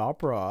of the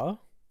Opera.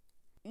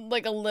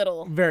 Like a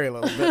little. Very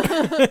little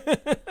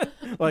bit.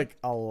 Like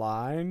a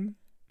line.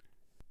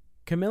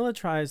 Camilla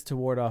tries to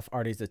ward off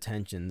Artie's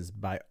attentions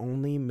by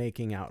only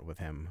making out with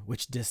him,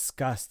 which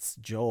disgusts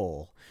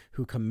Joel,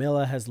 who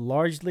Camilla has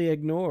largely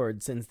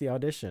ignored since the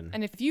audition.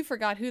 And if you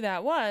forgot who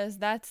that was,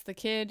 that's the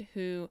kid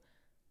who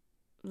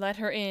let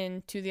her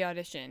in to the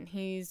audition.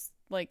 He's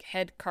like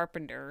head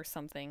carpenter or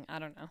something. I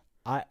don't know.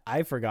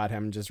 I forgot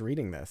him just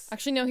reading this.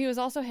 Actually, no, he was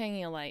also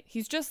hanging a light.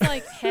 He's just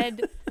like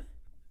head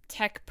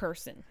tech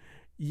person.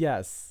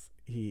 Yes,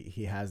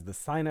 he has the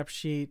sign-up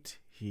sheet.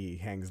 He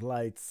hangs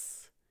lights.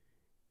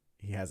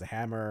 He has a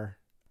hammer.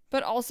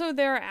 But also,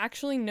 there are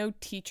actually no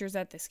teachers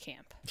at this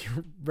camp.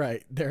 You're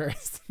right. There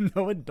is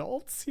no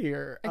adults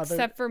here.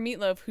 Except for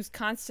Meatloaf, who's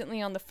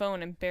constantly on the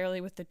phone and barely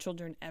with the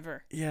children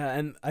ever. Yeah,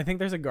 and I think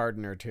there's a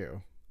gardener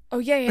too. Oh,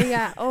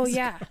 yeah. Oh,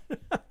 yeah.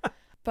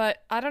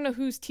 But I don't know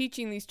who's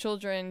teaching these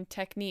children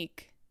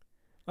technique.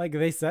 Like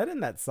they said in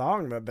that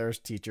song that there's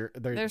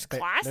There's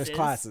classes. There's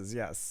classes,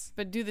 yes.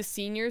 But do the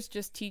seniors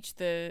just teach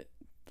the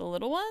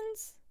little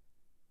ones?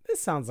 This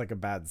sounds like a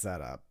bad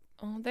setup.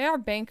 Oh, they are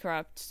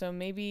bankrupt, so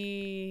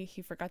maybe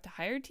he forgot to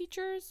hire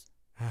teachers?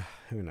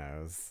 Who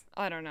knows?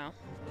 I don't know.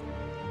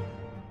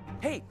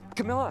 Hey,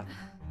 Camilla!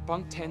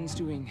 Bunk 10's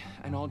doing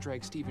an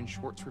all-drag Steven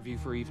Schwartz review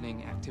for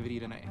evening activity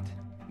tonight.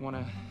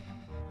 Wanna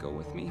go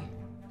with me?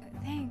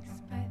 Thanks,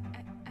 but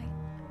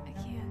I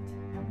can't.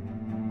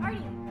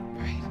 Artie!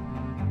 Right.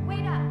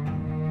 Wait up!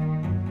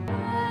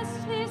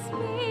 Must this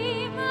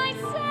be my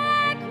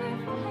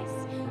sacrifice?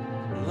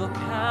 Look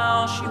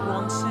how she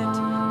wants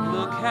it.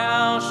 Look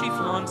how she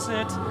flaunts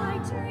it. My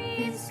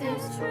dreams come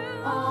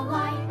true, all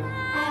I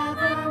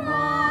ever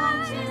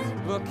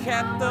wanted. Look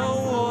at the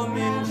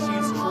woman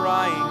she's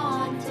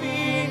trying to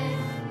be.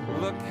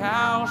 Look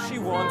how she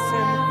wants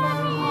him.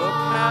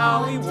 Look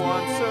how he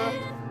wants her.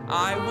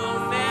 I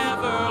will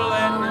never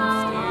let him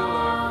steal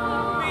her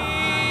from me.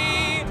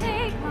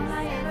 Take all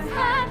I ever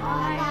had, all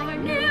I ever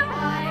knew,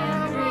 I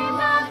ever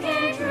dreamed of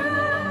came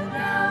true.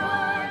 Now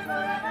I'm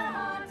forever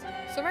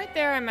haunted. So right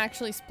there, I'm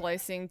actually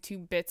splicing 2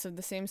 bits of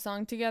the same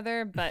song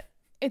together, but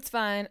it's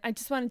fine. I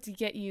just wanted to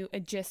get you a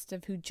gist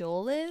of who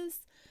Joel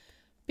is,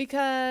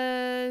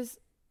 because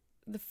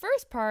the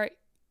first part,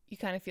 you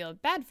kind of feel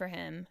bad for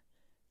him,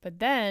 but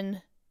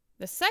then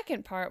the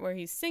second part where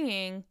he's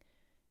singing,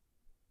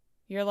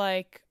 you're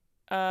like,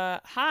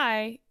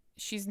 hi,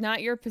 she's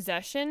not your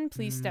possession.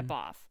 Please step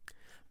off.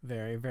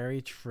 Very,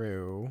 very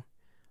true.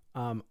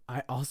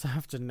 I also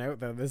have to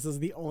note that this is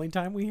the only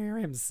time we hear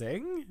him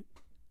sing.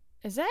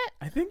 Is it?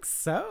 I think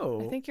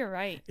so. I think you're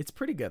right. It's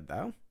pretty good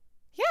though.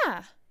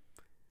 Yeah.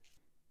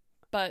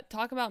 But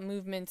talk about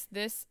movements.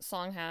 This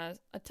song has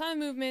a ton of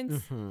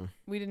movements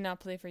we did not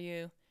play for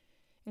you,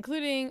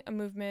 including a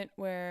movement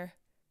where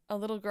a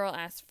little girl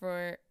asks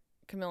for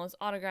Camilla's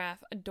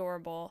autograph.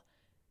 Adorable.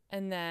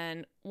 And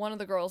then one of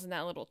the girls in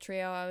that little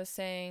trio I was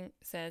saying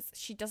says,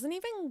 she doesn't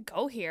even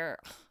go here.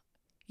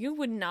 You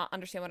would not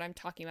understand what I'm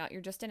talking about.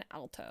 You're just an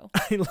alto.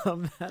 I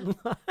love that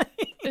line.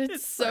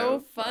 It's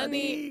so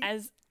funny.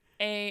 As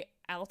a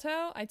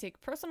alto, I take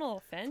personal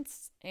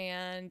offense,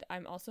 and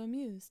I'm also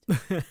amused.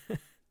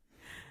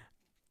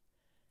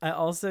 I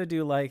also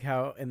do like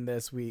how in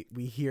this we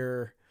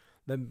hear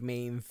the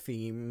main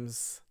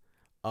themes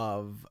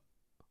of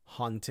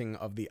Haunting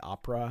of the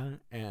Opera,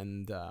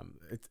 and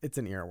it's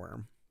an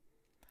earworm.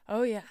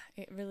 Oh, yeah.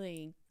 It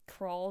really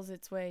crawls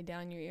its way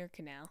down your ear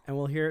canal. And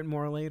we'll hear it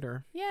more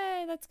later.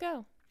 Yay, let's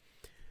go.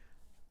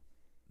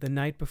 The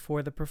night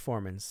before the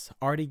performance,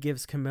 Artie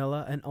gives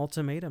Camilla an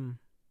ultimatum.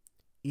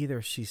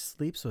 Either she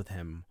sleeps with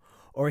him,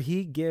 or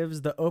he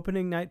gives the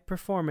opening night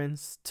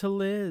performance to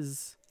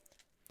Liz.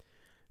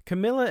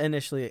 Camilla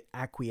initially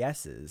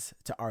acquiesces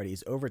to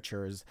Artie's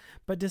overtures,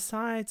 but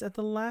decides at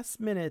the last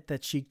minute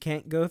that she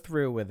can't go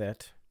through with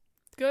it.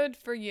 Good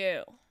for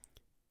you.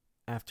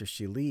 After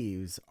she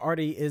leaves,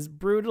 Artie is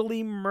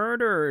brutally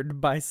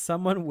murdered by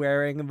someone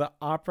wearing the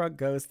opera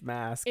ghost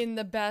mask. In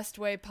the best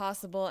way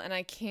possible, and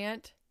I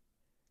can't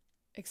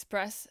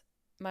express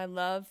my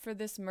love for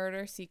this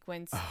murder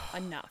sequence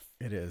enough.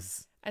 It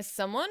is. As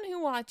someone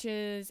who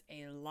watches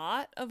a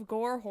lot of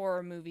gore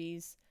horror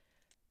movies,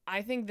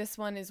 I think this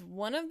one is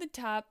one of the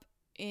top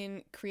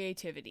in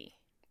creativity.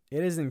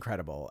 It is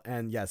incredible.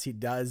 And yes, he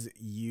does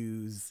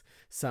use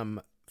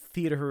some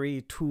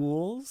theatery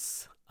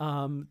tools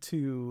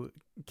to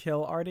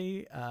kill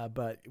Artie,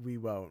 but we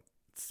won't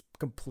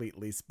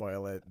completely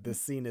spoil it. This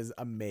scene is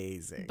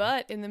amazing.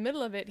 But in the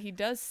middle of it, he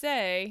does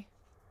say,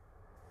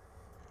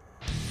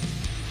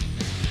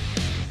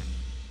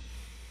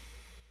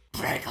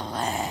 Break a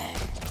leg.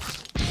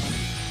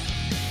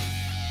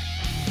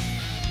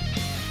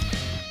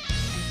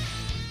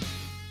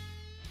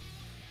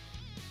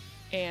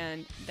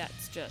 and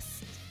that's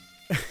just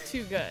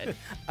too good.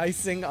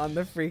 Icing on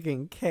the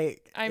freaking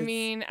cake. I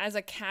mean, as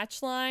a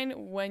catch line,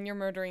 when you're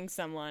murdering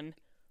someone,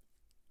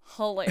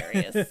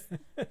 hilarious.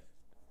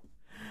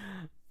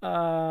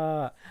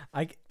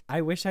 I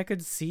wish I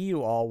could see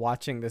you all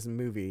watching this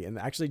movie and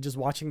actually just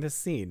watching this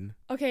scene.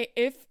 Okay,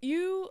 if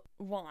you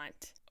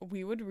want,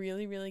 we would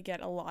really, really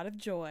get a lot of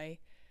joy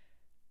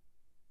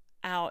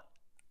out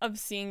of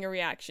seeing your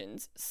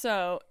reactions.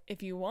 So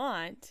if you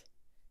want,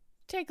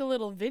 take a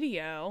little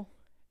video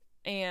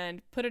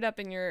and put it up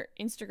in your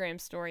Instagram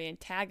story and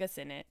tag us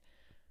in it.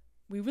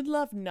 We would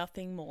love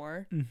nothing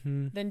more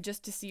than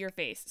just to see your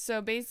face.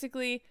 So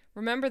basically,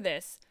 remember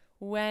this.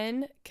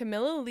 When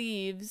Camilla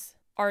leaves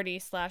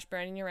Artie /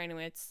 Brandon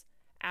Uranowitz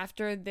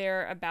after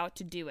they're about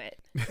to do it,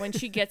 when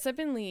she gets up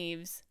and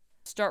leaves,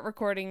 start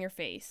recording your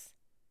face.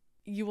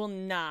 You will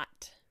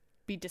not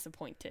be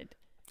disappointed.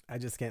 I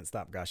just can't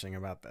stop gushing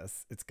about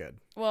this. It's good.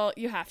 Well,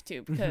 you have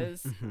to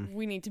because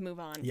we need to move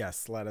on.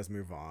 Yes, let us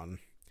move on.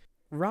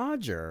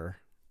 Roger,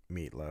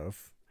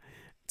 Meatloaf,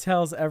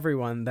 tells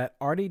everyone that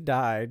Artie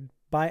died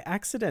by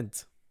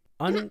accident.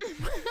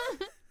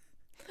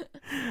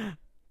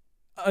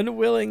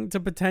 Unwilling to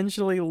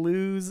potentially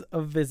lose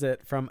a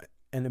visit from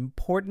an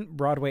important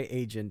Broadway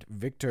agent,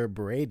 Victor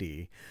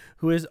Brady,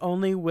 who is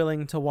only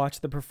willing to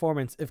watch the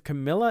performance if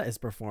Camilla is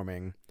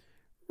performing,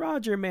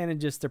 Roger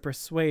manages to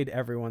persuade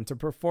everyone to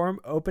perform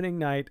opening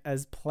night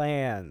as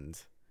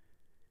planned.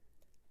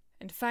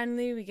 And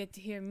finally, we get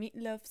to hear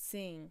Meatloaf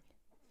sing.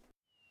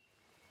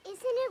 Isn't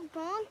it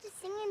wrong to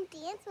sing and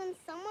dance when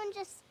someone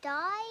just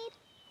died?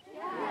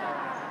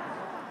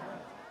 Yeah.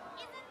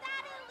 Isn't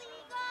that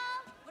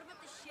illegal? What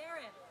about the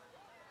sheriff?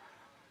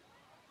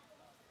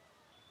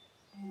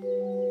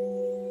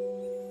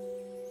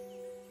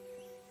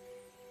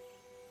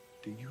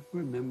 Do you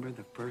remember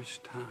the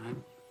first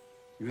time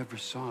you ever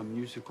saw a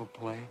musical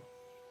play?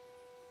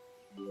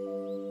 Do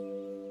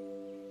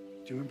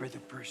you remember the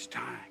first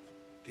time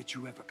that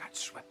you ever got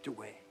swept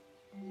away?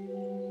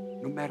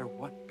 No matter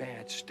what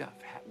bad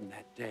stuff happened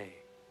that day,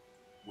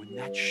 when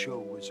that show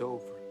was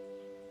over,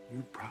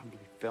 you probably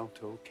felt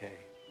okay.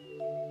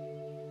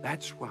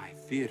 That's why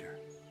theater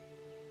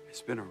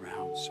has been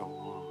around so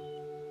long.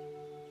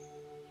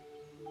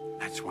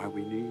 That's why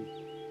we need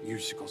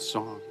musical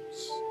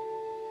songs.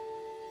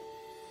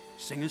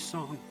 Sing a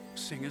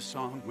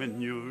song when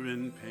you're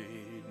in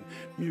pain.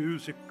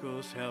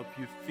 Musicals help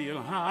you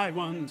feel high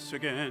once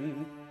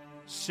again.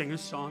 Sing a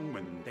song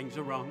when things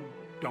are wrong,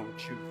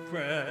 don't you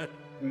fret.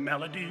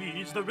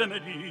 Melody's the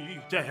remedy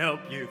to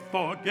help you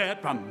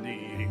forget. From the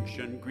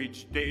ancient Greek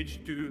stage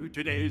to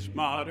today's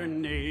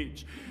modern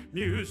age,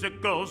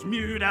 musicals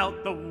mute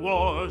out the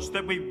wars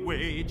that we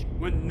wage.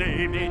 When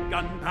they made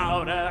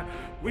gunpowder,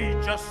 we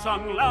just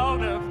sung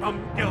louder.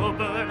 From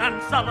Gilbert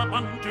and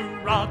Sullivan to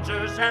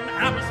Rogers and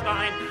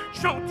Hammerstein,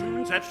 show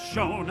tunes have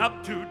shown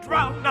up to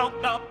drown out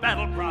the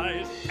battle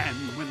cries. And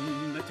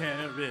when the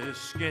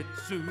terrorists get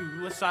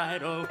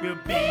suicidal, we'll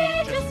be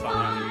just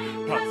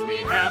fine, 'cause we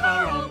have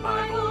our own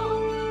Bible.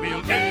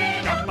 We'll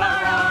dig up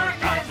our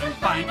archives and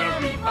find a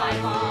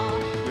revival.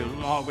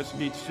 We'll always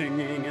need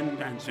singing and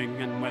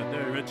dancing, and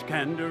whether it's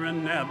Kander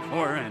and Neb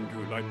or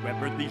Andrew Lloyd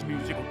Webber, these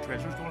musical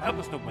treasures will help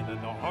us to weather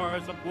the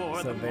horrors of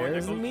war. So The more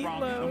there's that goes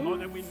wrong, the Meatloaf. more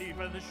that we need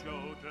for the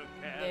show to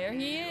carry. There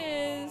he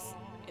is,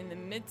 in the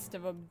midst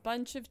of a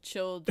bunch of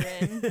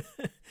children.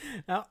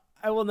 Now,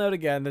 I will note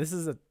again, this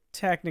is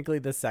technically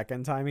the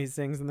second time he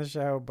sings in the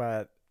show,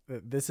 but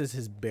this is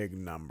his big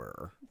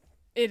number.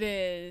 It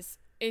is.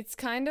 It's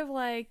kind of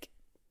like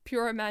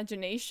Pure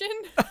Imagination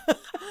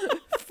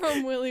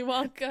from Willy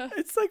Wonka.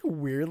 It's like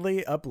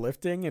weirdly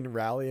uplifting and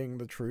rallying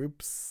the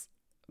troops.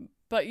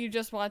 But you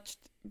just watched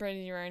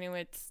Brady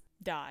Uranowitz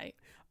die.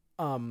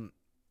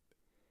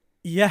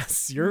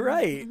 Yes, you're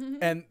right.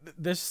 And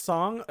this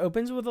song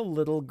opens with a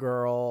little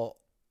girl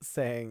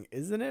saying,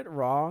 "Isn't it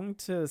wrong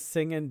to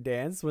sing and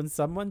dance when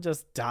someone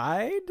just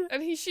died?"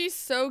 And she's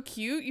so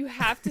cute. You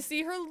have to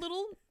see her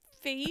little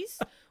face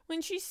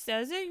when she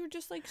says it. You're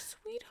just like,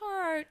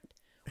 sweetheart,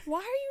 why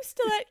are you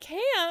still at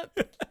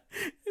camp?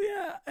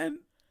 Yeah, and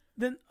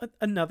then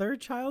another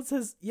child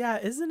says, "Yeah,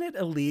 isn't it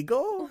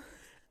illegal?"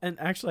 And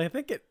actually, I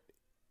think it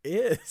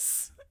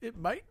is. It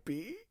might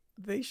be.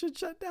 They should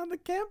shut down the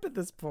camp at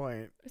this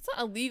point. It's not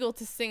illegal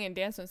to sing and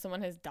dance when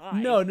someone has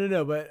died.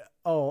 No, but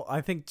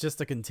I think just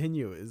to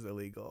continue is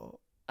illegal.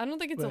 I don't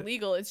think it's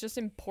illegal. It's just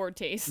in poor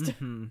taste.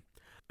 Mm-hmm.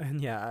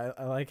 And yeah,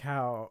 I like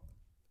how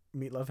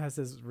Meatloaf has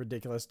this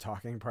ridiculous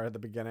talking part at the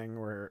beginning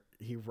where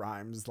he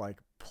rhymes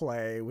like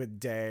play with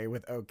day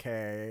with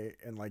okay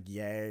and like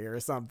yay or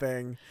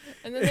something.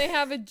 And then they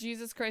have a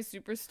Jesus Christ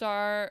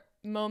Superstar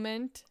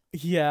moment.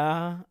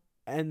 Yeah,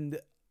 and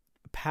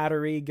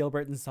pattery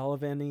Gilbert and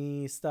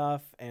Sullivan-y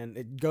stuff, and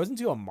it goes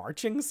into a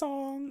marching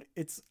song.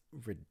 It's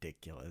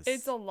ridiculous.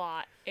 It's a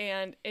lot,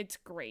 and it's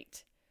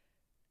great.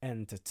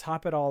 And to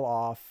top it all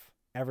off,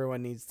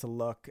 everyone needs to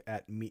look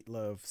at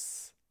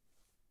Meatloaf's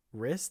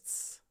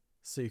wrists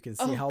so you can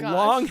see how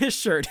long his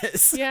shirt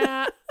is.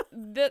 Yeah,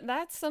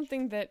 that's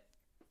something that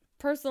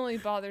personally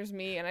bothers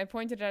me, and I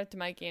pointed it out to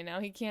Mikey, and now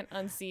he can't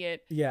unsee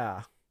it.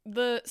 Yeah.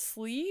 The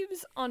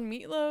sleeves on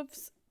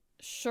Meatloaf's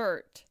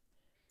shirt,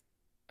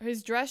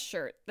 his dress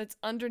shirt that's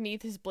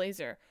underneath his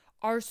blazer,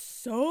 are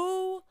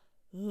so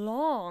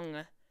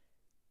long.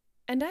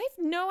 And I have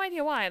no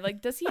idea why.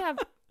 Like, does he have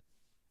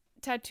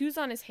tattoos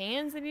on his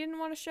hands that he didn't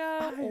want to show?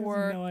 I have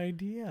no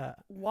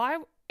idea. Why?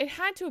 It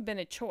had to have been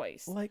a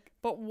choice.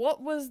 But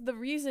what was the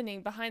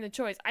reasoning behind the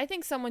choice? I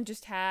think someone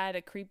just had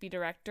a creepy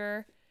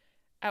director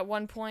at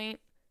one point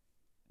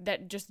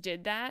that just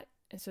did that,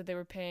 and so they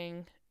were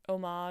paying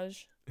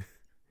homage.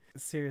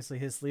 Seriously,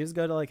 his sleeves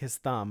go to like his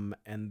thumb,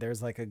 and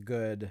there's like a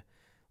good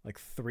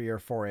 3 or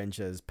 4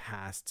 inches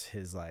past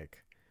his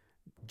like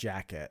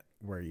jacket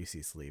where you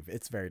see sleeve.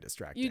 It's very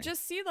distracting. You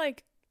just see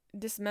like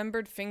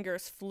dismembered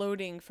fingers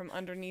floating from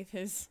underneath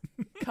his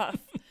cuff.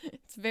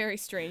 It's very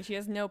strange. He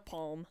has no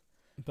palm.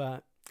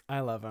 But I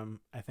love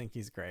him. I think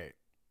he's great.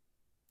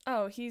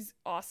 Oh, he's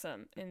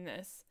awesome in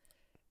this.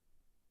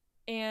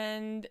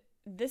 And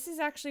this is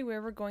actually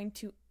where we're going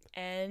to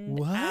end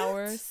What?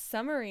 our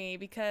summary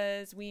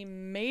because we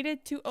made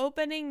it to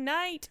opening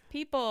night,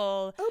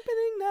 people.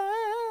 Opening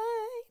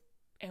night.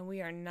 And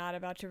we are not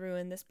about to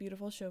ruin this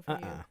beautiful show for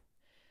you.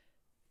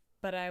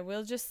 But I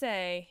will just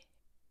say,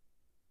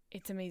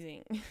 it's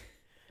amazing.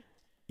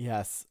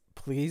 Yes.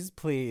 Please,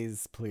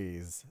 please,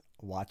 please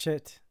watch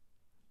it.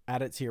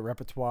 Add it to your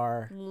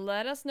repertoire.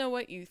 Let us know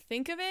what you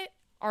think of it.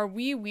 Are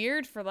we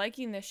weird for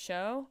liking this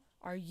show?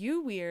 Are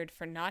you weird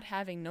for not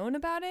having known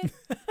about it?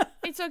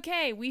 It's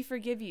okay. We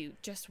forgive you.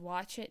 Just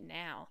watch it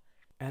now.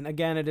 And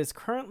again, it is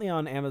currently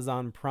on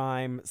Amazon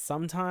Prime.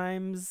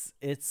 Sometimes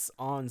it's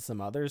on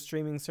some other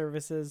streaming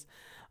services,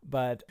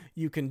 but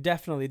you can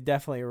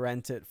definitely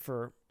rent it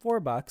for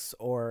 $4,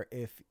 or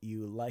if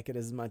you like it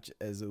as much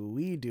as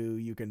we do,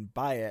 you can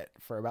buy it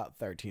for about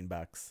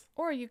 $13.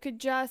 Or you could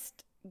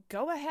just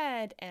go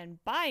ahead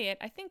and buy it.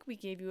 I think we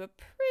gave you a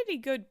pretty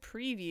good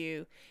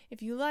preview.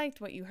 If you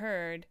liked what you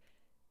heard,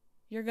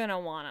 you're going to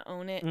want to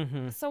own it.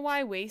 Mm-hmm. So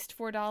why waste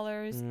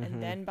 $4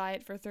 and then buy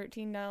it for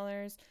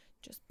 $13?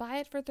 Just buy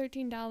it for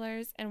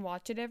 $13 and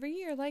watch it every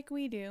year like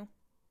we do.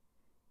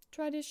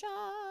 Tradition.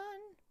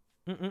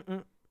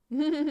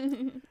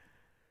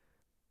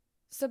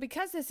 So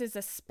because this is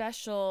a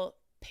special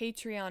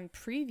Patreon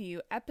preview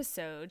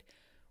episode,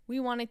 we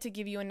wanted to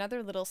give you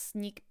another little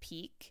sneak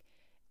peek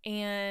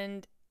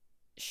and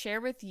share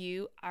with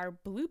you our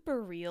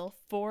blooper reel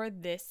for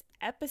this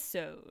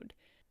episode.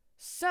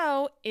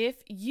 So if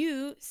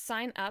you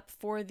sign up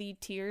for the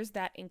tiers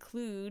that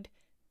include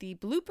the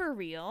blooper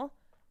reel,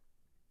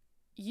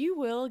 you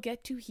will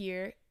get to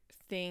hear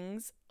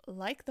things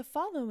like the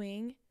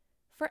following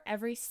for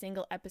every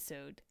single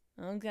episode.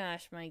 Oh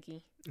gosh,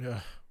 Mikey.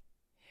 Ugh.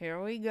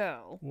 Here we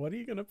go. What are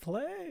you going to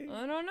play?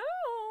 I don't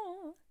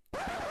know.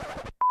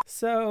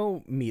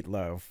 So,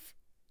 Meatloaf.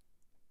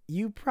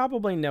 You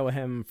probably know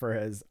him for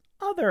his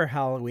other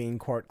Halloween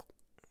courtroom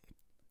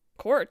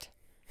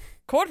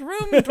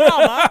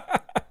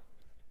drama.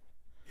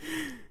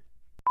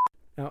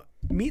 Now,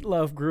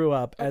 Meatloaf grew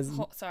up as...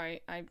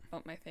 Sorry, I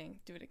bumped my thing.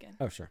 Do it again.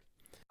 Oh, sure.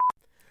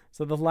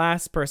 So the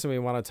last person we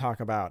want to talk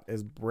about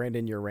is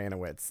Brandon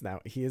Uranowitz. Now,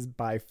 he is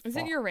by far... Is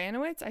it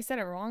Uranowitz? I said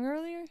it wrong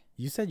earlier?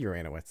 You said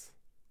Uranowitz.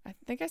 I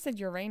think I said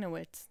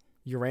Uranowitz.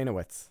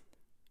 Uranowitz.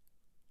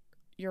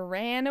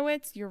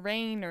 Uranowitz.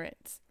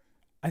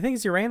 I think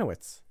it's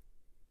Uranowitz.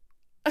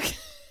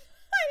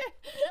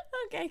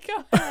 Okay,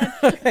 go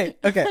ahead.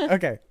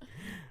 Okay.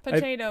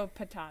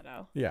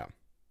 Potato. Yeah.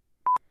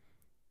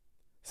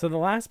 So the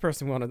last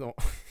person we want to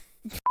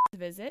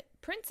visit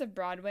Prince of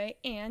Broadway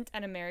and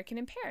An American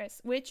in Paris,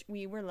 which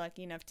we were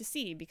lucky enough to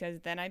see because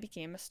then I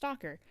became a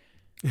stalker.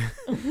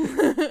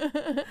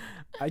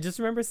 I just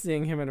remember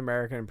seeing him in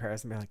American in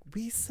Paris and being like,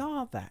 we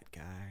saw that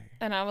guy.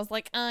 And I was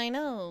like, I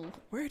know.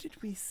 Where did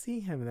we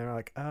see him? And they were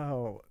like,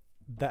 oh,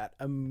 that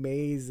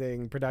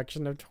amazing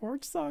production of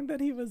Torch Song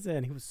that he was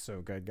in. He was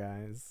so good,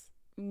 guys.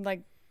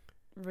 Like,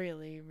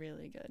 really,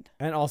 really good.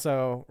 And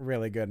also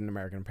really good in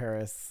American in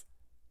Paris.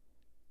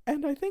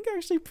 And I think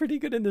actually pretty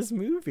good in this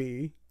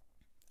movie.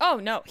 Oh,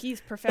 no,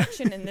 he's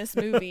perfection in this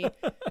movie.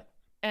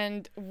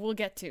 And we'll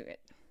get to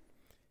it.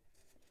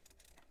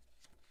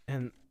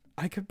 And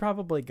I could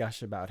probably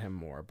gush about him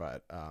more,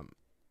 but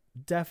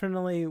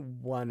definitely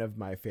one of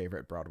my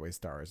favorite Broadway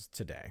stars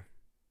today.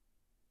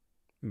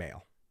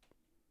 Male.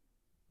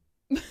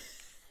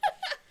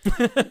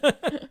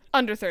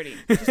 Under 30.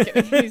 Just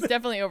kidding. He's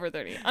definitely over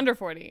 30. Under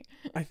 40.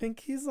 I think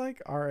he's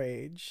like our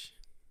age.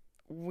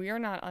 We're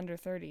not under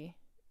 30.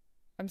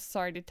 I'm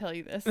sorry to tell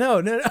you this.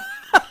 No.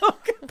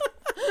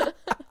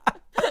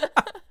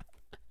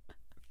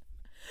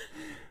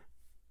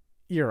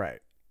 You're right.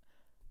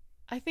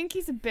 I think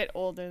he's a bit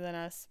older than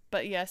us,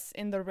 but yes,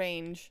 in the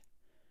range.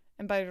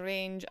 And by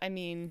range, I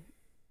mean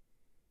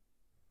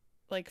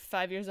like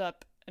 5 years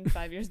up and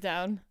 5 years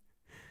down.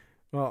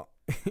 Well,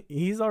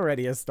 he's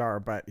already a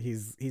star, but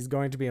he's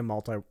going to be a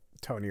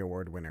multi-Tony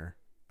Award winner.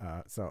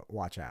 So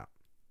watch out.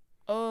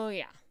 Oh,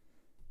 yeah.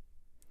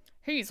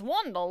 He's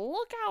one to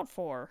look out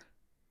for.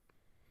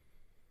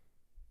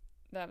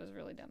 That was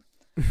really dumb.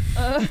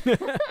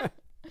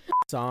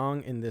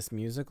 Song in this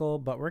musical,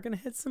 but we're going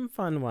to hit some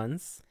fun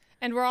ones.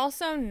 And we're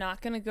also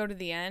not going to go to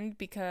the end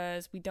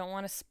because we don't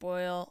want to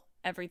spoil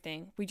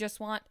everything. We just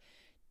want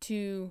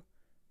to...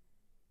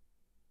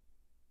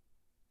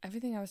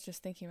 Everything I was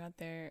just thinking about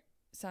there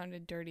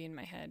sounded dirty in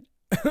my head.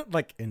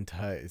 Like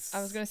entice.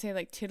 I was going to say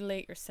like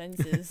titillate your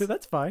senses.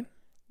 That's fine.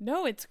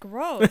 No, it's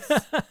gross.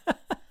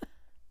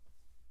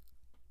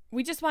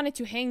 We just wanted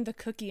to hang the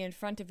cookie in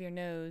front of your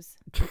nose.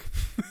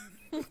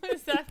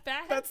 Is that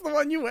bad? That's the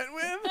one you went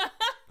with?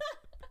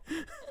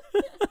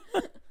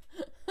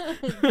 Oh,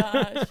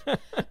 gosh.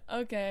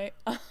 Okay.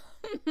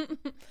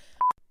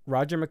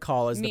 Roger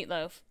McCall is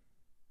Meatloaf.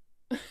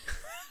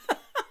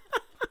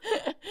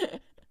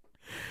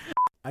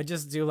 I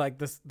just do like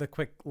this the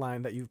quick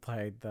line that you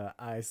played, the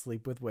I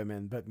sleep with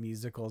women, but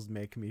musicals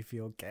make me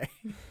feel gay.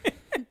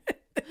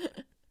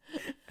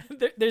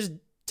 There's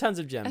tons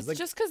of gems. It's like,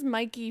 just because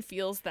Mikey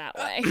feels that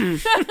way.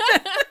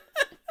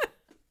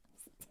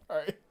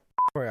 Sorry.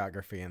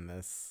 Choreography in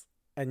this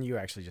And you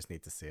actually just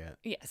need to see it.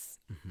 Yes.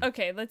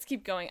 Okay, let's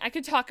keep going. I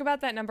could talk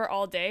about that number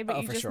all day, but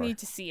you for just sure. need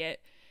to see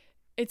it.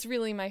 It's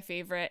really my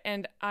favorite,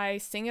 and I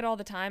sing it all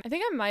the time. I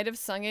think I might have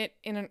sung it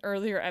in an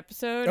earlier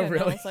episode, Oh, and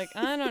really? I was like,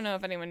 I don't know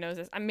if anyone knows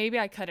this. Maybe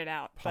I cut it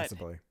out.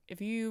 Possibly. But if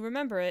you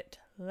remember it,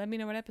 let me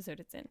know what episode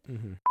it's in.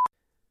 Mm-hmm.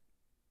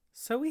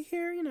 So we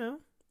hear,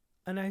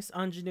 a nice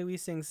ingenue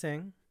sing.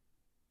 Sing.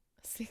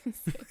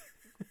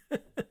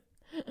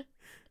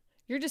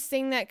 You're just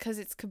saying that because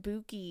it's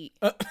kabuki.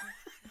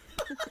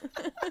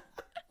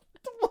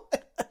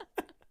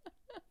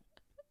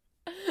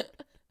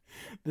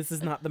 This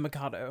is not the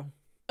Mikado.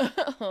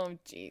 Oh,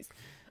 jeez.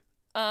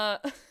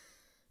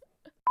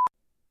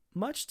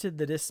 Much to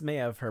the dismay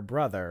of her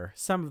brother,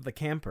 some of the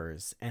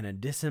campers, and a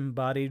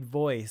disembodied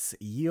voice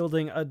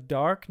yielding a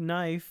dark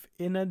knife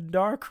in a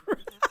dark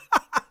room.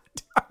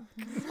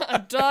 A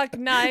dark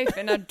knife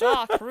in a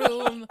dark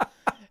room.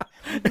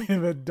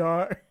 In the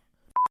dark.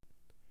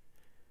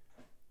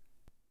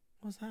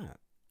 What was that?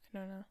 I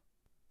don't know.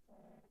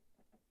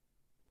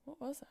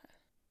 What was that?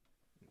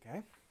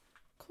 Okay.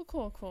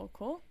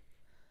 Cool.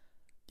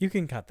 You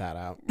can cut that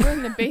out. We're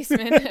in the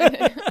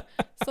basement.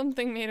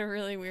 Something made a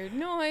really weird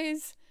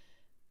noise.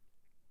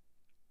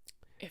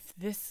 If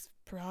this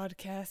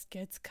broadcast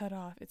gets cut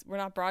off, we're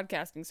not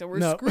broadcasting, so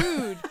we're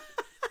screwed.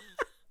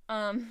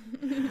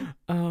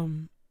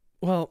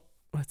 Well,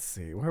 let's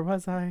see. Where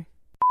was I?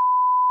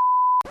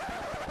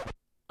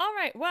 All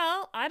right.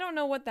 Well, I don't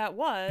know what that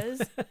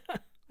was.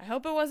 I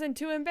hope it wasn't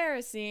too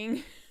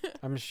embarrassing.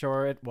 I'm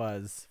sure it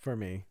was for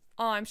me.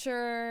 Oh, I'm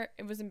sure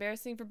it was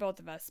embarrassing for both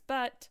of us,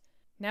 but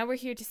now we're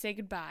here to say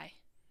goodbye.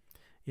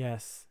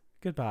 Yes.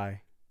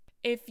 Goodbye.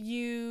 If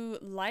you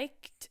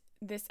liked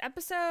this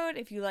episode,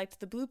 if you liked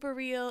the blooper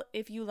reel,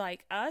 if you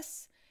like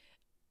us,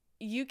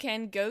 you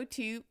can go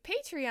to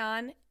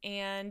Patreon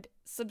and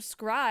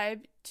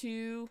subscribe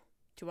to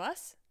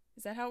us.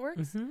 Is that how it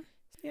works? Mm-hmm.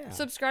 Yeah.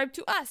 Subscribe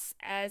to us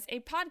as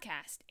a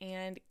podcast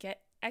and get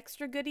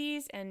extra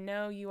goodies and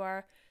know you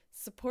are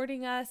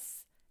supporting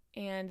us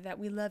and that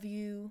we love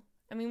you.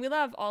 I mean, we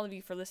love all of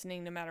you for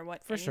listening no matter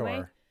what. For anyway.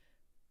 sure.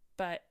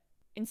 But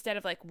instead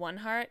of like 1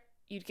 heart,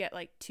 you'd get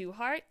like 2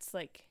 hearts,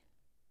 like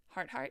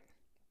heart.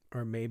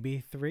 Or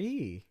maybe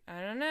 3.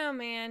 I don't know,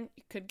 man.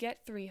 You could get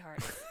 3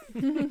 hearts.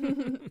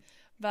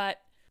 But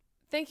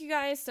thank you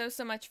guys so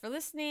much for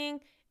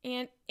listening.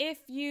 And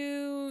if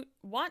you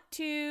want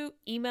to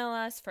email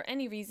us for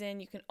any reason,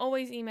 you can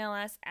always email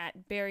us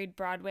at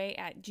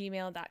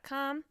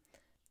buriedbroadway@gmail.com.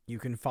 You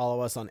can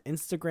follow us on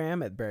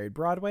Instagram at Buried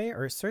Broadway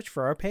or search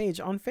for our page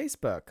on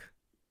Facebook.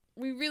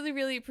 We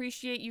really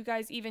appreciate you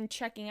guys even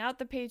checking out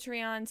the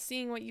Patreon,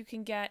 seeing what you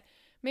can get.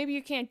 Maybe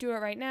you can't do it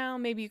right now.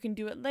 Maybe you can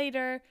do it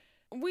later.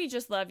 We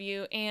just love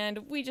you, and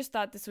we just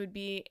thought this would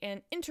be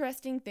an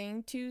interesting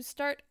thing to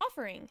start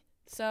offering.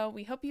 So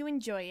we hope you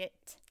enjoy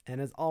it. And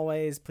as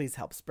always, please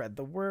help spread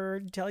the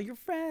word. Tell your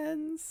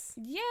friends.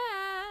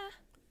 Yeah.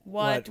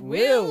 What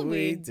will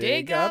we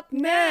dig up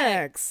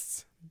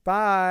next?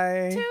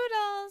 Bye.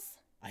 Toodles.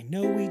 I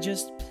know we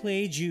just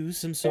played you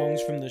some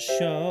songs from the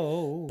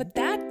show, But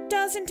that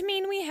doesn't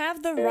mean we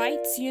have the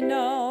rights, you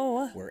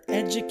know. we're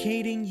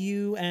educating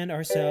you and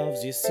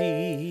ourselves, you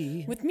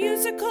see. With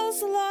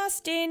musicals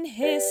lost in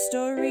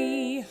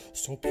history.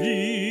 So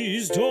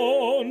please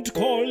don't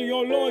call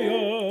your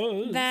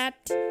lawyers. That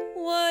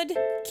would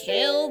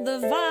kill the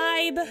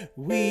vibe.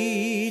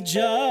 We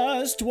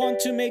just want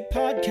to make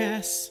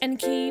podcasts And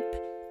keep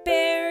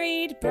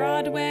Buried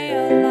Broadway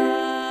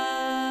alive.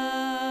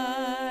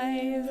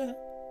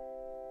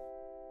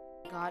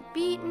 Got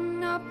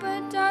beaten up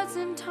a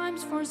dozen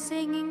times for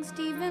singing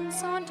Stephen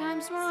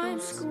Sondheim's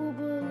rhymes. School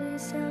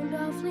bullies sound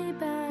awfully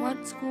bad.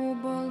 What school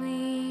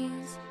bully